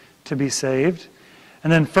opportunity to be saved.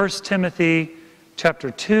 And then 1 Timothy chapter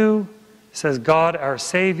 2 says, God, our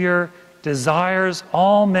Savior, desires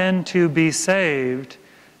all men to be saved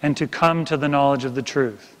and to come to the knowledge of the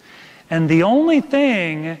truth. And the only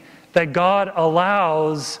thing that God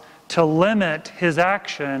allows to limit His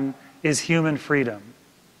action is human freedom.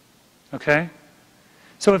 Okay?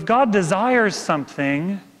 So if God desires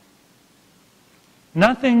something,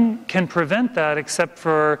 nothing can prevent that except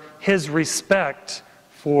for His respect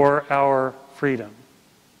for our freedom.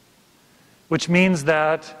 Which means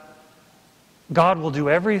that God will do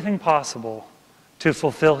everything possible to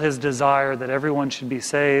fulfill His desire that everyone should be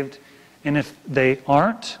saved. And if they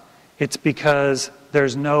aren't, it's because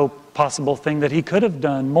there's no possible thing that He could have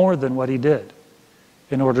done more than what He did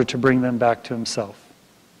in order to bring them back to Himself.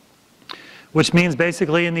 Which means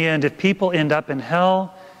basically in the end, if people end up in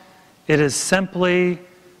hell, it is simply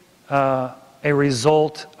a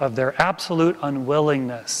result of their absolute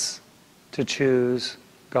unwillingness to choose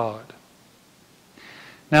God.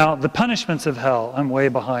 Now, the punishments of hell, I'm way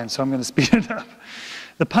behind, so I'm going to speed it up.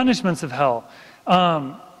 The punishments of hell.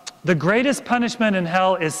 The greatest punishment in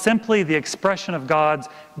hell is simply the expression of God's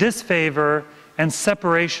disfavor and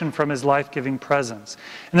separation from His life-giving presence.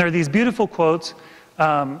 And there are these beautiful quotes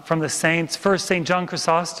from the saints. First, St. John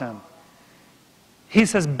Chrysostom. He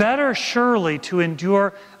says, better surely to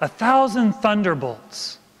endure 1,000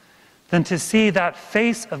 thunderbolts than to see that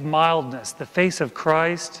face of mildness, the face of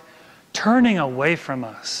Christ, turning away from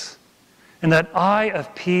us, and that eye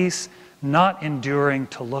of peace not enduring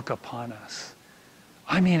to look upon us.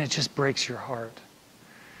 I mean, it just breaks your heart.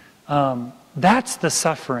 That's the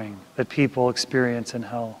suffering that people experience in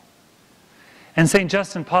hell. And St.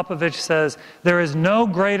 Justin Popovich says, there is no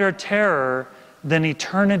greater terror than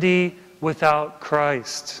eternity without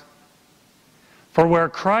Christ. For where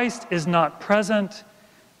Christ is not present,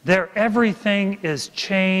 there everything is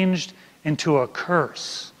changed into a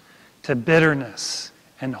curse, to bitterness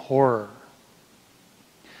and horror.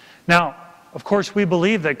 Now, of course, we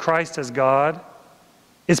believe that Christ as God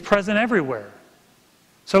is present everywhere.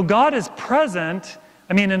 So God is present,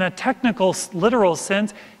 I mean, in a technical, literal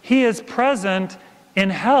sense, He is present in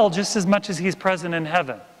hell just as much as He's present in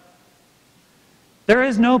heaven. There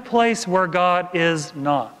is no place where God is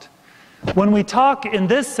not. When we talk in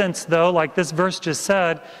this sense, though, like this verse just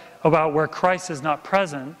said, about where Christ is not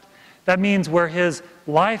present, that means where His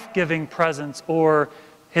life-giving presence, or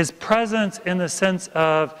His presence in the sense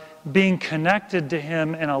of being connected to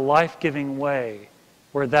Him in a life-giving way,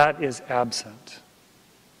 where that is absent.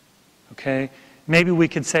 Okay? Maybe we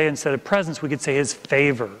could say, instead of presence, we could say His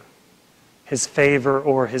favor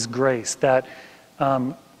or His grace, that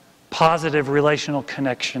positive relational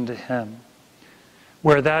connection to Him.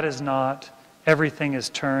 Where that is not, everything is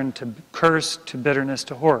turned to curse, to bitterness,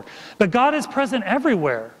 to horror. But God is present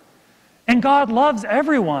everywhere. And God loves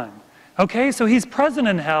everyone. Okay, so he's present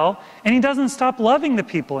in hell, and he doesn't stop loving the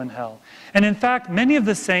people in hell. And in fact, many of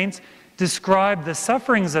the saints describe the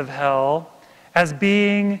sufferings of hell as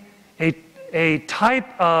being a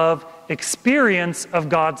type of experience of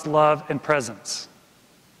God's love and presence.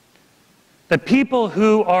 The people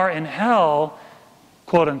who are in hell,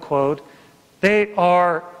 quote unquote, they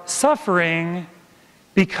are suffering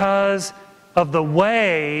because of the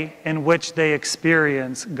way in which they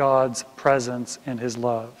experience God's presence and his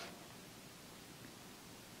love.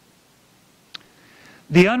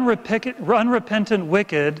 The unrepentant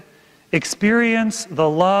wicked experience the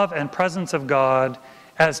love and presence of God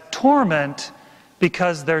as torment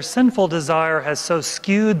because their sinful desire has so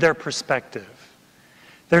skewed their perspective.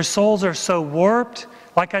 Their souls are so warped.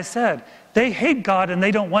 Like I said, they hate God and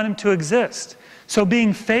they don't want him to exist. So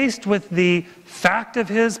being faced with the fact of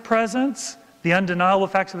his presence, the undeniable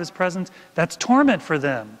facts of his presence, that's torment for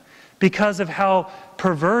them because of how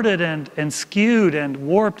perverted and skewed and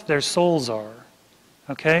warped their souls are.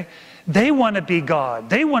 Okay? They want to be God.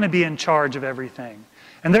 They want to be in charge of everything.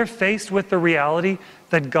 And they're faced with the reality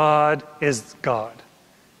that God is God.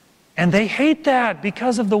 And they hate that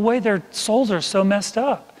because of the way their souls are so messed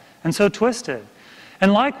up and so twisted.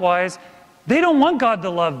 And likewise, they don't want God to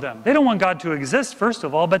love them. They don't want God to exist, first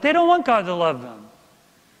of all, but they don't want God to love them.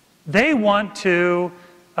 They want to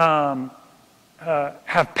have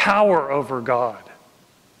power over God.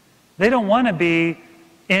 They don't want to be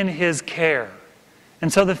in his care.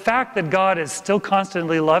 And so the fact that God is still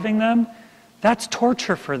constantly loving them, that's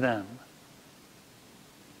torture for them.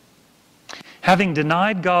 Having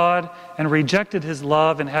denied God and rejected his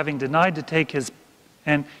love and having tried to take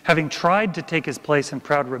his place in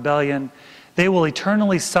proud rebellion, they will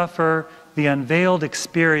eternally suffer the unveiled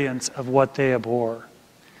experience of what they abhor.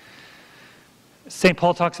 St.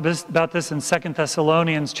 Paul talks about this in 2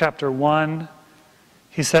 Thessalonians chapter 1.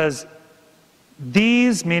 He says,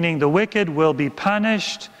 these, meaning the wicked, will be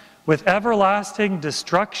punished with everlasting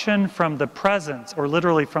destruction from the presence, or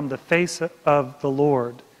literally from the face of the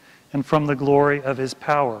Lord, and from the glory of his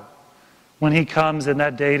power, when he comes in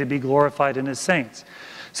that day to be glorified in his saints.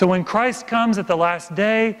 So when Christ comes at the last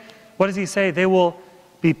day, what does he say? They will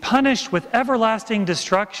be punished with everlasting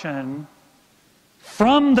destruction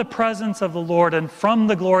from the presence of the Lord and from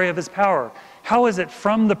the glory of his power. How is it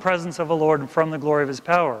from the presence of the Lord and from the glory of his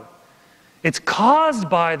power? It's caused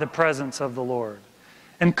by the presence of the Lord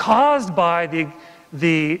and caused by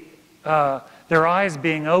their eyes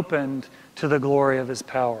being opened to the glory of his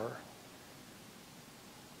power.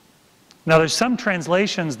 Now there's some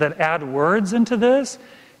translations that add words into this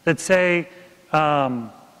that say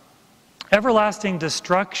everlasting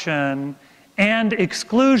destruction and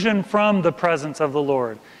exclusion from the presence of the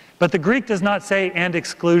Lord. But the Greek does not say and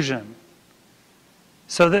exclusion.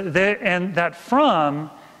 So that from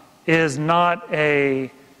is not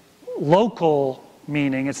a local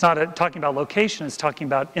meaning. It's not talking about location, it's talking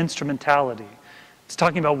about instrumentality. It's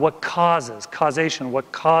talking about what causes, causation,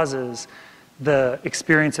 what causes the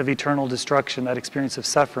experience of eternal destruction, that experience of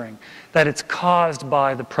suffering, that it's caused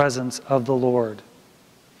by the presence of the Lord.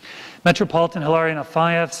 Metropolitan Hilarion of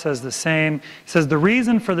Fayef says the same. He says, the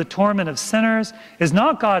reason for the torment of sinners is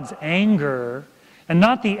not God's anger and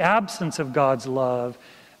not the absence of God's love,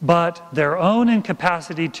 but their own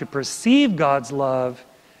incapacity to perceive God's love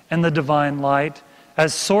and the divine light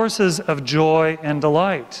as sources of joy and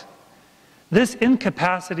delight. This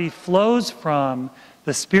incapacity flows from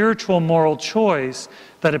the spiritual moral choice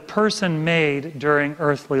that a person made during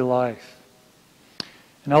earthly life.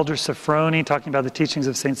 And Elder Sophrony, talking about the teachings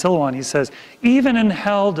of St. Silouan, he says, even in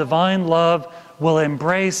hell, divine love will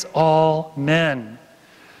embrace all men.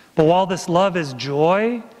 But while this love is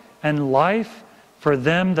joy and life for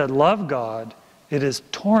them that love God, it is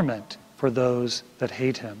torment for those that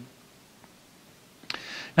hate him.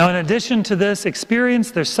 Now, in addition to this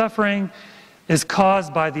experience, their suffering is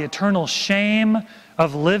caused by the eternal shame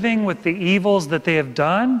of living with the evils that they have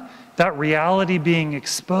done, that reality being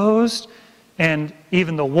exposed, and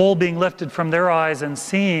even the wool being lifted from their eyes and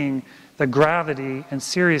seeing the gravity and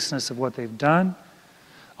seriousness of what they've done.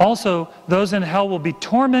 Also, those in hell will be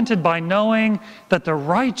tormented by knowing that the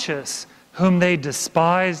righteous whom they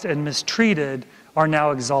despised and mistreated are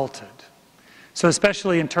now exalted. So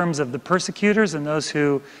especially in terms of the persecutors and those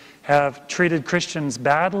who have treated Christians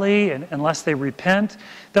badly, and unless they repent,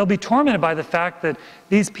 they'll be tormented by the fact that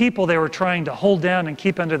these people they were trying to hold down and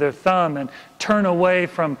keep under their thumb and turn away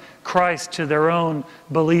from Christ to their own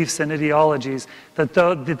beliefs and ideologies,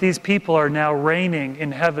 that these people are now reigning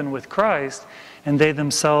in heaven with Christ, and they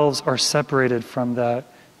themselves are separated from that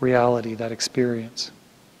reality, that experience.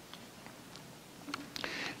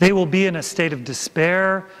 They will be in a state of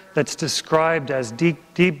despair that's described as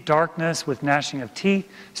deep darkness with gnashing of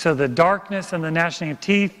teeth. So the darkness and the gnashing of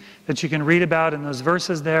teeth that you can read about in those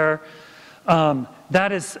verses there,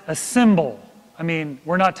 that is a symbol. I mean,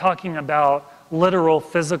 we're not talking about literal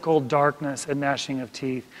physical darkness and gnashing of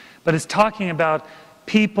teeth, but it's talking about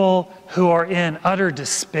people who are in utter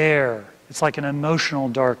despair. It's like an emotional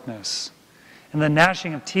darkness. And the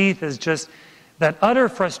gnashing of teeth is just that utter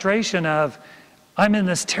frustration of, I'm in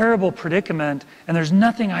this terrible predicament and there's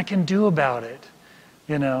nothing I can do about it.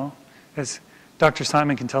 You know, as Dr.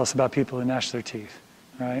 Simon can tell us about people who gnash their teeth,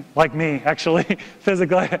 right? Like me, actually,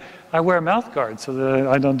 physically. I wear a mouth guard so that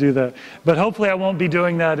I don't do that. But hopefully I won't be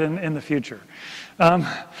doing that in the future.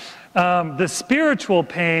 The spiritual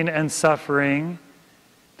pain and suffering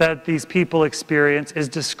that these people experience is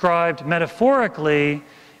described metaphorically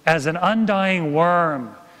as an undying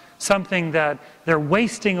worm, something that they're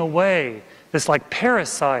wasting away, this like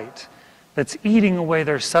parasite that's eating away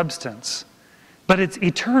their substance. But it's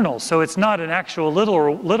eternal, so it's not an actual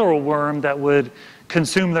literal worm that would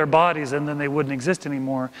consume their bodies and then they wouldn't exist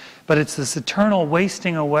anymore. But it's this eternal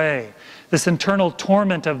wasting away, this internal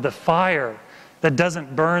torment of the fire that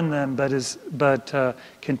doesn't burn them, but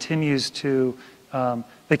continues to,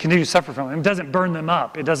 they continue to suffer from it. It doesn't burn them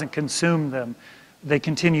up, it doesn't consume them. They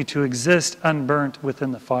continue to exist unburnt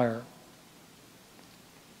within the fire.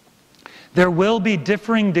 There will be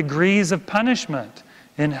differing degrees of punishment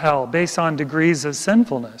in hell based on degrees of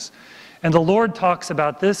sinfulness. And the Lord talks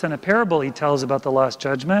about this in a parable he tells about the last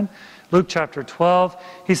judgment. Luke chapter 12,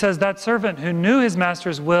 he says, that servant who knew his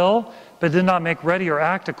master's will but did not make ready or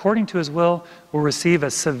act according to his will receive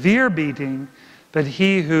a severe beating, but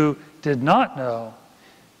he who did not know,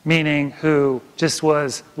 meaning who just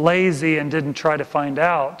was lazy and didn't try to find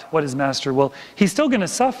out what his master will, he's still going to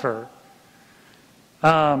suffer.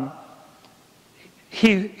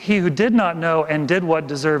 He who did not know and did what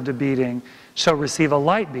deserved a beating shall receive a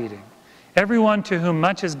light beating. Everyone to whom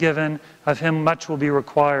much is given, of him much will be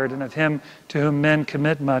required, and of him to whom men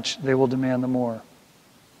commit much, they will demand the more.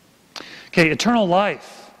 Okay, eternal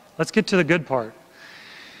life. Let's get to the good part.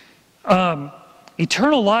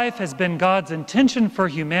 Eternal life has been God's intention for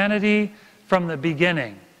humanity from the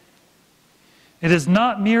beginning. It is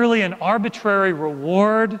not merely an arbitrary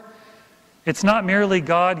reward. It's not merely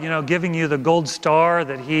God, giving you the gold star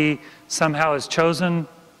that He somehow has chosen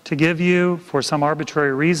to give you for some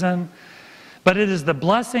arbitrary reason. But it is the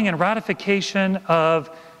blessing and ratification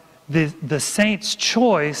of the saints'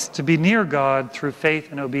 choice to be near God through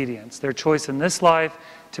faith and obedience. Their choice in this life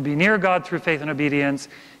to be near God through faith and obedience,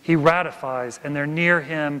 He ratifies, and they're near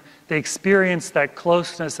Him. They experience that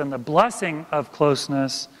closeness and the blessing of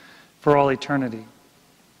closeness for all eternity.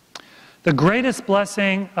 The greatest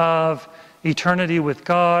blessing of eternity with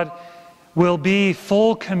God will be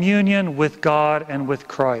full communion with God and with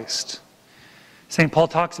Christ. St. Paul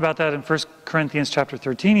talks about that in 1 Corinthians chapter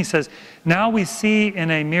 13. He says, now we see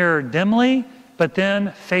in a mirror dimly, but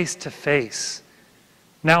then face to face.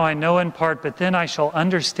 Now I know in part, but then I shall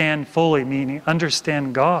understand fully, meaning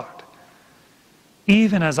understand God,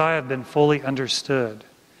 even as I have been fully understood.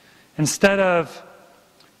 Instead of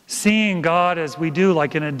seeing God as we do,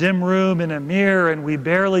 like in a dim room, in a mirror, and we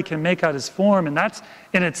barely can make out His form, and that's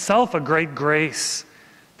in itself a great grace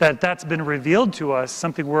that's been revealed to us,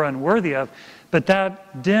 something we're unworthy of. But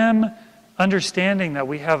that dim understanding that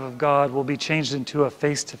we have of God will be changed into a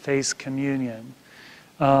face-to-face communion,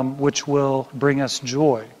 which will bring us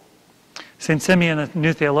joy. St. Simeon, the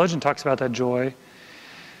New Theologian, talks about that joy.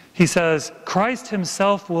 He says, Christ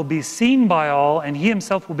Himself will be seen by all, and He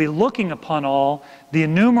Himself will be looking upon all, the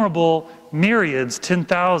innumerable myriads,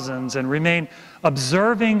 10,000s, and remain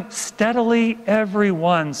observing steadily every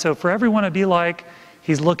one. So for everyone to be like,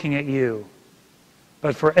 He's looking at you.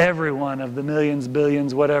 But for every one of the millions,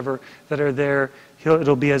 billions, whatever, that are there,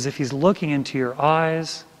 it'll be as if He's looking into your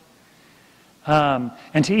eyes.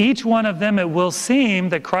 And to each one of them it will seem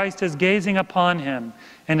that Christ is gazing upon him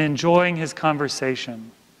and enjoying his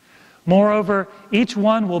conversation. Moreover, each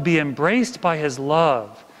one will be embraced by His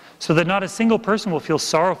love, so that not a single person will feel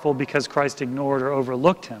sorrowful because Christ ignored or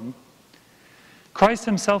overlooked him. Christ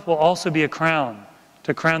Himself will also be a crown,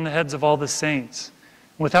 to crown the heads of all the saints.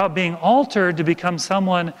 Without being altered to become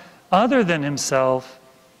someone other than Himself,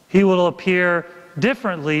 He will appear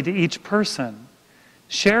differently to each person,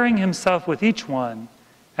 sharing himself with each one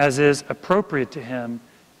as is appropriate to him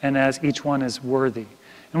and as each one is worthy.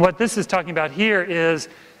 And what this is talking about here is,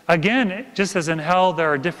 again, just as in hell there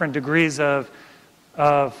are different degrees of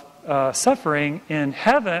suffering, in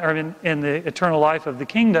heaven, or in the eternal life of the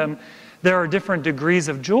kingdom, there are different degrees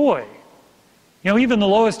of joy. You know, even the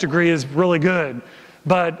lowest degree is really good.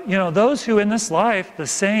 But, you know, those who in this life, the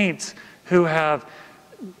saints who have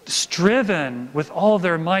striven with all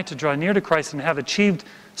their might to draw near to Christ and have achieved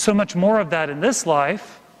so much more of that in this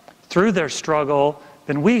life through their struggle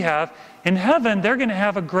than we have, in heaven they're going to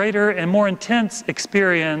have a greater and more intense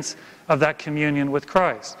experience of that communion with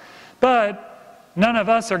Christ. But none of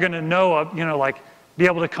us are going to know, you know, like be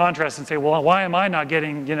able to contrast and say, well, why am I not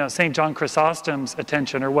getting, you know, St. John Chrysostom's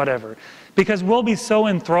attention or whatever? Because we'll be so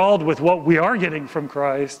enthralled with what we are getting from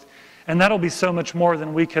Christ, and that'll be so much more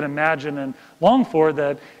than we can imagine and long for,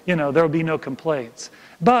 that, you know, there will be no complaints.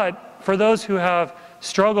 But for those who have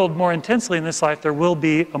struggled more intensely in this life, there will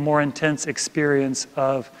be a more intense experience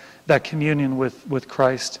of that communion with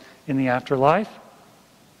Christ in the afterlife.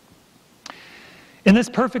 In this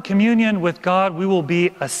perfect communion with God, we will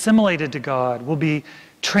be assimilated to God. We'll be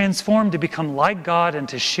transformed to become like God and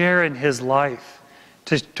to share in His life,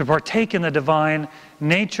 to partake in the divine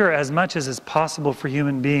nature as much as is possible for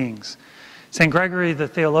human beings. St. Gregory the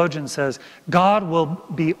theologian says, God will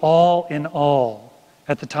be all in all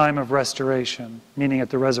at the time of restoration, meaning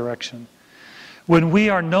at the resurrection. When we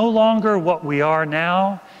are no longer what we are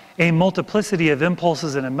now, a multiplicity of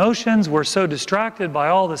impulses and emotions, we're so distracted by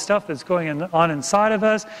all the stuff that's going on inside of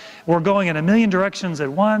us, we're going in a million directions at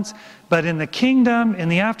once. But in the kingdom, in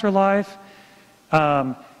the afterlife,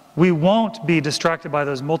 we won't be distracted by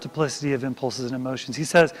those multiplicity of impulses and emotions. He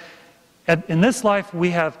says, in this life we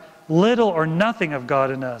have little or nothing of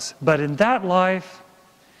God in us, but in that life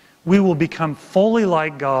we will become fully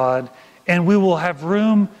like God, and we will have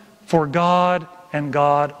room for God and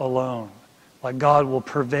God alone. Like God will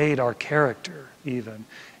pervade our character even,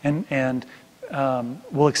 and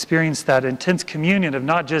we'll experience that intense communion of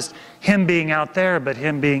not just Him being out there, but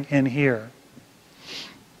Him being in here.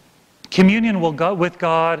 Communion with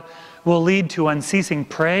God will lead to unceasing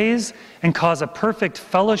praise and cause a perfect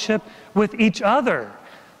fellowship with each other.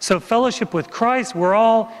 So fellowship with Christ, we're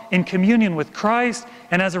all in communion with Christ,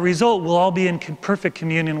 and as a result, we'll all be in perfect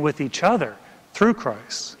communion with each other through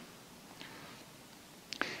Christ.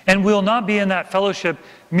 And we'll not be in that fellowship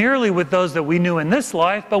merely with those that we knew in this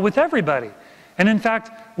life, but with everybody. And in fact,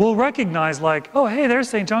 we'll recognize, like, oh, hey, there's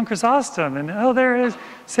St. John Chrysostom, and oh, there is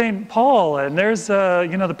St. Paul, and there's,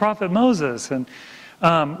 you know, the prophet Moses. And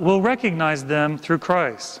we'll recognize them through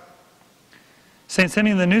Christ. St.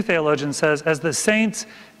 Simeon the New Theologian says, as the saints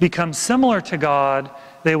become similar to God,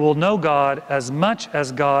 they will know God as much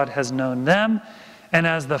as God has known them. And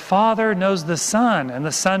as the Father knows the Son, and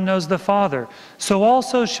the Son knows the Father, so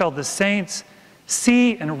also shall the saints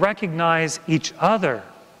see and recognize each other.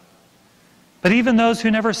 But even those who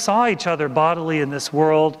never saw each other bodily in this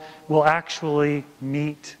world will actually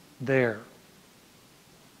meet there.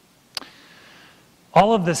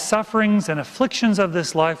 All of the sufferings and afflictions of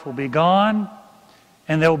this life will be gone,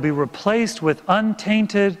 and they will be replaced with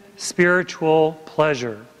untainted spiritual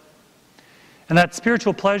pleasure. And that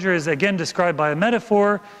spiritual pleasure is again described by a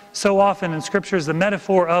metaphor. So often in Scripture is the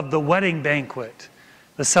metaphor of the wedding banquet,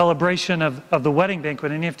 the celebration of the wedding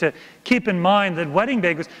banquet. And you have to keep in mind that wedding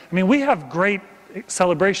banquets, I mean, we have great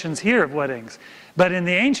celebrations here of weddings, but in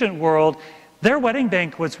the ancient world, their wedding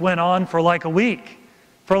banquets went on for like a week,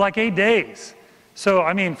 for like 8 days. So,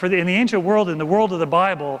 I mean, in the ancient world, in the world of the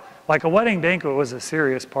Bible, like a wedding banquet was a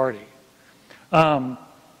serious party.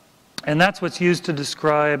 And that's what's used to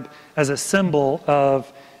describe as a symbol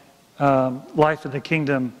of life in the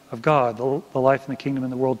kingdom of God, the life in the kingdom in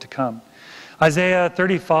the world to come. Isaiah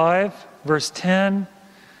 35, verse 10,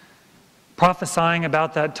 prophesying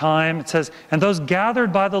about that time, it says, and those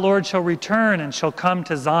gathered by the Lord shall return and shall come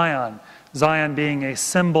to Zion. Zion being a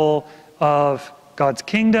symbol of God's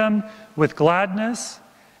kingdom, with gladness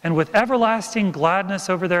and with everlasting gladness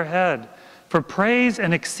over their head. For praise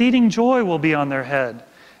and exceeding joy will be on their head,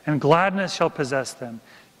 and gladness shall possess them.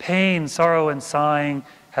 Pain, sorrow, and sighing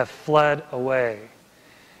have fled away.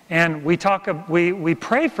 And we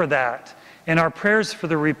pray for that in our prayers for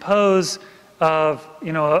the repose of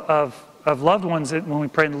loved ones when we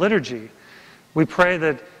pray in liturgy. We pray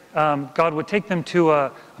that God would take them to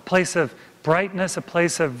a place of brightness, a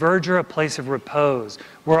place of verdure, a place of repose,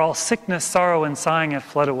 where all sickness, sorrow, and sighing have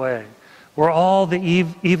fled away, where all the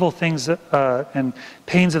evil things and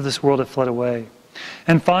pains of this world have fled away.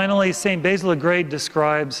 And finally, St. Basil the Great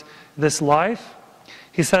describes this life.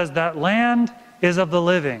 He says, that land is of the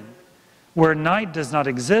living, where night does not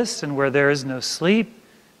exist and where there is no sleep,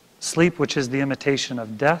 sleep which is the imitation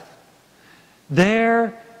of death.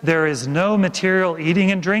 There is no material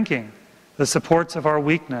eating and drinking, the supports of our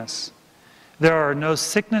weakness. There are no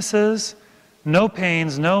sicknesses, no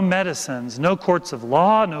pains, no medicines, no courts of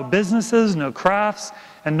law, no businesses, no crafts,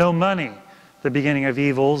 and no money, the beginning of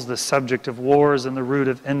evils, the subject of wars, and the root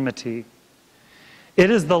of enmity. It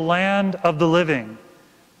is the land of the living,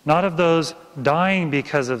 not of those dying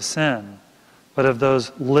because of sin, but of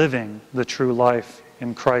those living the true life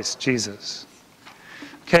in Christ Jesus.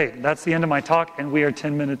 Okay, that's the end of my talk, and we are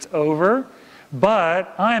 10 minutes over.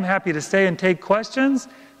 But I am happy to stay and take questions.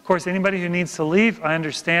 Of course, anybody who needs to leave, I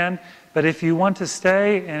understand. But if you want to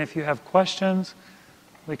stay and if you have questions,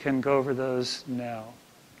 we can go over those now.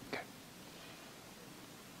 Okay.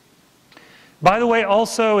 By the way,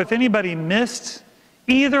 also, if anybody missed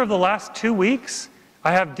either of the last 2 weeks,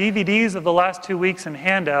 I have DVDs of the last 2 weeks and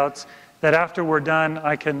handouts that after we're done,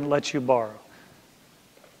 I can let you borrow.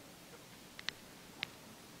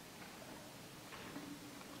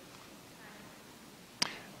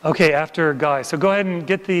 Okay, after Guy. So go ahead and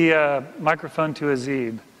get the microphone to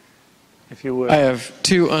Azib, if you would. I have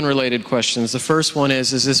two unrelated questions. The first one is,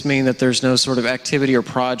 does this mean that there's no sort of activity or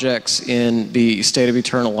projects in the state of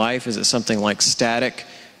eternal life? Is it something like static?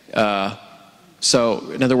 So,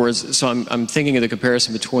 in other words, so I'm thinking of the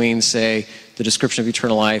comparison between, say, the description of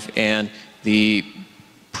eternal life and the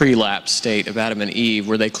pre-lapse state of Adam and Eve,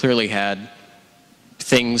 where they clearly had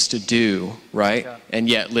things to do, right? Yeah. And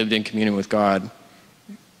yet lived in communion with God.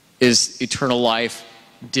 Is eternal life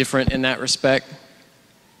different in that respect?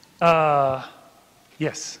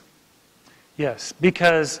 Yes. Yes,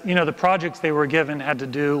 because, you know, the projects they were given had to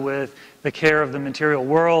do with the care of the material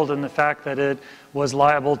world and the fact that it was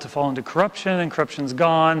liable to fall into corruption, and corruption's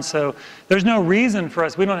gone. So there's no reason for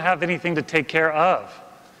us. We don't have anything to take care of.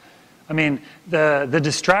 I mean, the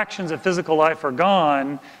distractions of physical life are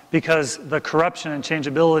gone because the corruption and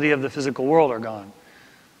changeability of the physical world are gone.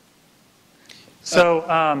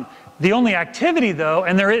 So the only activity, though,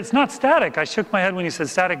 and it's not static. I shook my head when you said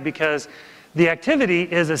static because the activity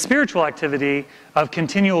is a spiritual activity of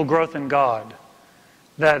continual growth in God,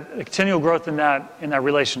 that continual growth in that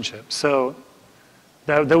relationship. So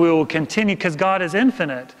that we will continue because God is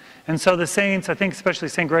infinite. And so the saints, I think especially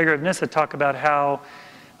St. Gregory of Nyssa, talk about how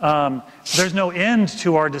there's no end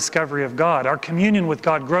to our discovery of God. Our communion with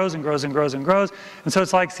God grows and grows and grows and grows. And so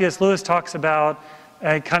it's like C.S. Lewis talks about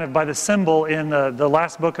kind of by the symbol in the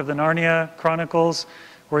last book of the Narnia Chronicles,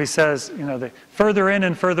 where he says, you know, further in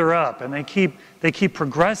and further up, and they keep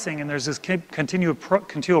progressing, and there's this continual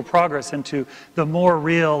progress into the more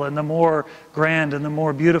real and the more grand and the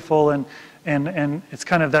more beautiful, and it's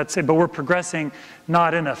kind of that's it. But we're progressing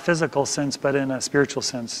not in a physical sense, but in a spiritual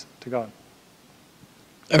sense to God.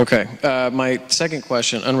 Okay. My second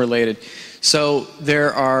question, unrelated. So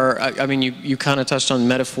there are, I mean, you kind of touched on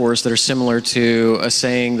metaphors that are similar to a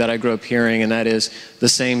saying that I grew up hearing, and that is the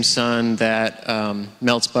same sun that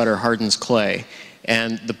melts butter hardens clay.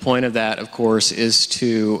 And the point of that, of course, is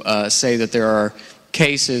to say that there are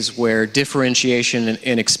cases where differentiation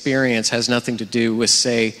in experience has nothing to do with,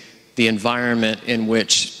 say, the environment in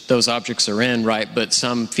which those objects are in, right, but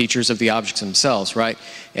some features of the objects themselves, right?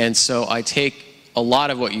 And so I take a lot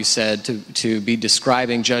of what you said to be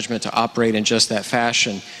describing judgment to operate in just that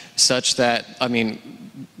fashion, such that, I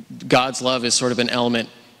mean, God's love is sort of an element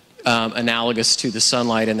analogous to the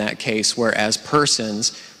sunlight in that case, whereas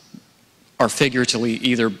persons are figuratively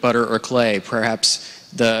either butter or clay. Perhaps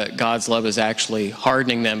God's love is actually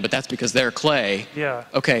hardening them, but that's because they're clay. Yeah.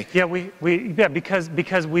 Okay. Yeah, because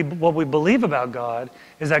what we believe about God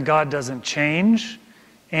is that God doesn't change,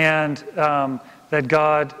 and that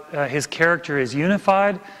God, His character is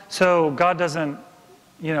unified. So God doesn't,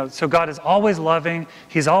 you know, so God is always loving.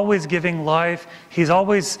 He's always giving life. He's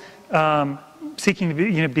always seeking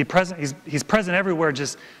to be present. He's present everywhere,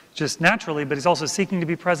 just naturally, but He's also seeking to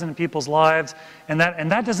be present in people's lives. And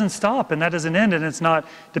that doesn't stop, and that doesn't end, and it's not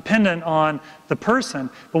dependent on the person.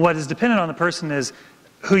 But what is dependent on the person is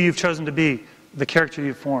who you've chosen to be, the character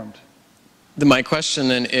you've formed. My question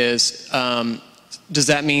then is, does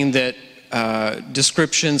that mean that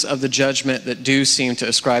descriptions of the judgment that do seem to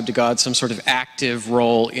ascribe to God some sort of active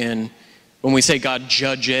role in, when we say God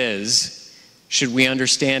judges, should we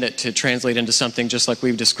understand it to translate into something just like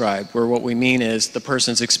we've described, where what we mean is the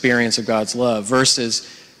person's experience of God's love versus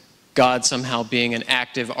God somehow being an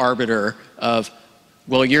active arbiter of,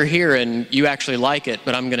 well, you're here and you actually like it,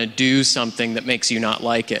 but I'm going to do something that makes you not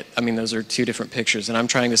like it. I mean, those are two different pictures. And I'm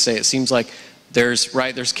trying to say, it seems like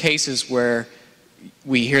there's cases where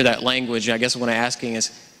we hear that language. I guess what I'm asking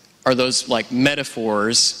is, are those like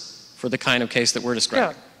metaphors for the kind of case that we're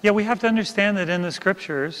describing? Yeah, we have to understand that in the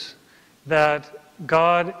scriptures that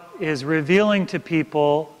God is revealing to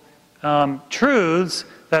people truths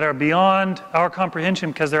that are beyond our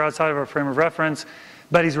comprehension because they're outside of our frame of reference,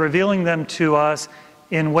 but he's revealing them to us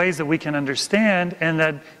in ways that we can understand, and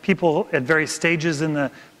that people at various stages in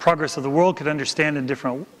the progress of the world could understand at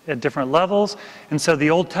different levels. And so the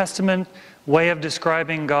Old Testament way of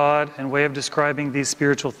describing God and way of describing these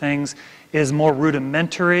spiritual things is more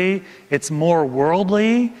rudimentary, it's more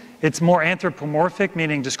worldly, it's more anthropomorphic,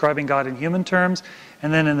 meaning describing God in human terms.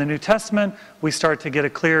 And then in the New Testament, we start to get a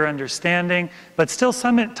clearer understanding, but still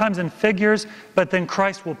sometimes in figures, but then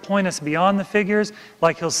Christ will point us beyond the figures.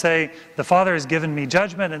 Like he'll say, the Father has given me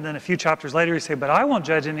judgment, and then a few chapters later he'll say, but I won't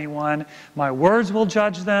judge anyone, my words will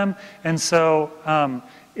judge them. And so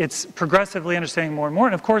it's progressively understanding more and more.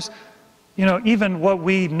 And of course, you know, even what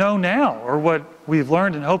we know now, or what we've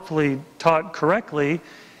learned and hopefully taught correctly,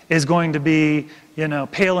 is going to be, you know,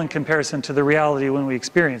 pale in comparison to the reality when we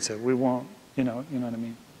experience it. We won't, you know what I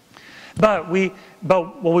mean? But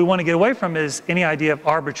what we want to get away from is any idea of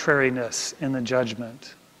arbitrariness in the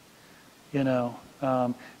judgment. You know,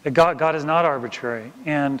 that God is not arbitrary,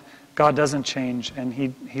 and God doesn't change, and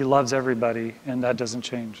He loves everybody, and that doesn't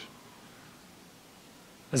change.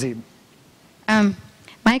 Azib.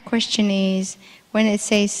 My question is, when it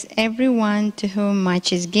says, everyone to whom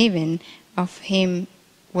much is given, of him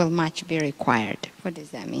will much be required. What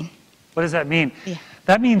does that mean? What does that mean? Yeah.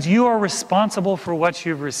 That means you are responsible for what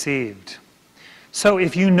you've received. So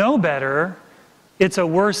if you know better, it's a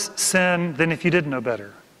worse sin than if you didn't know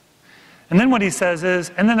better. And then what he says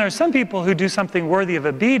is, and then there are some people who do something worthy of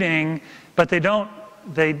a beating, but they're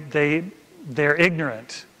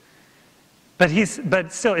ignorant.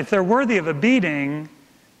 But still, if they're worthy of a beating,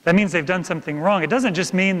 that means they've done something wrong. It doesn't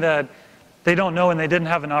just mean that they don't know and they didn't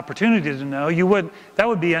have an opportunity to know. That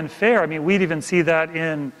would be unfair. I mean, we'd even see that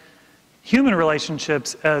in human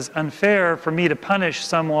relationships as unfair for me to punish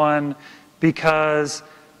someone because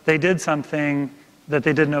they did something that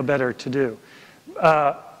they didn't know better to do.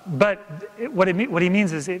 But what he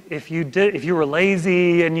means is if you were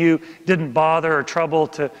lazy and you didn't bother or trouble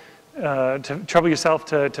yourself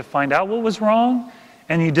to find out what was wrong,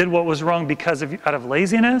 and you did what was wrong out of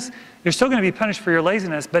laziness, you're still going to be punished for your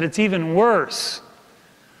laziness, but it's even worse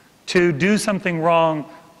to do something wrong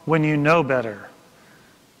when you know better.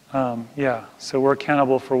 So we're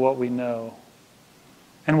accountable for what we know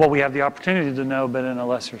and what we have the opportunity to know, but in a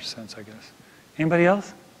lesser sense, I guess. Anybody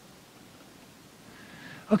else?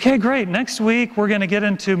 Okay, great. Next week, we're going to get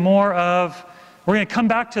into we're going to come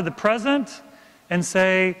back to the present and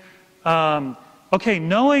say, okay,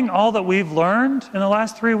 knowing all that we've learned in the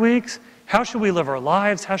last 3 weeks, how should we live our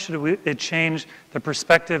lives? How should it change the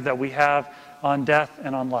perspective that we have on death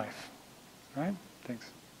and on life? All right? Thanks.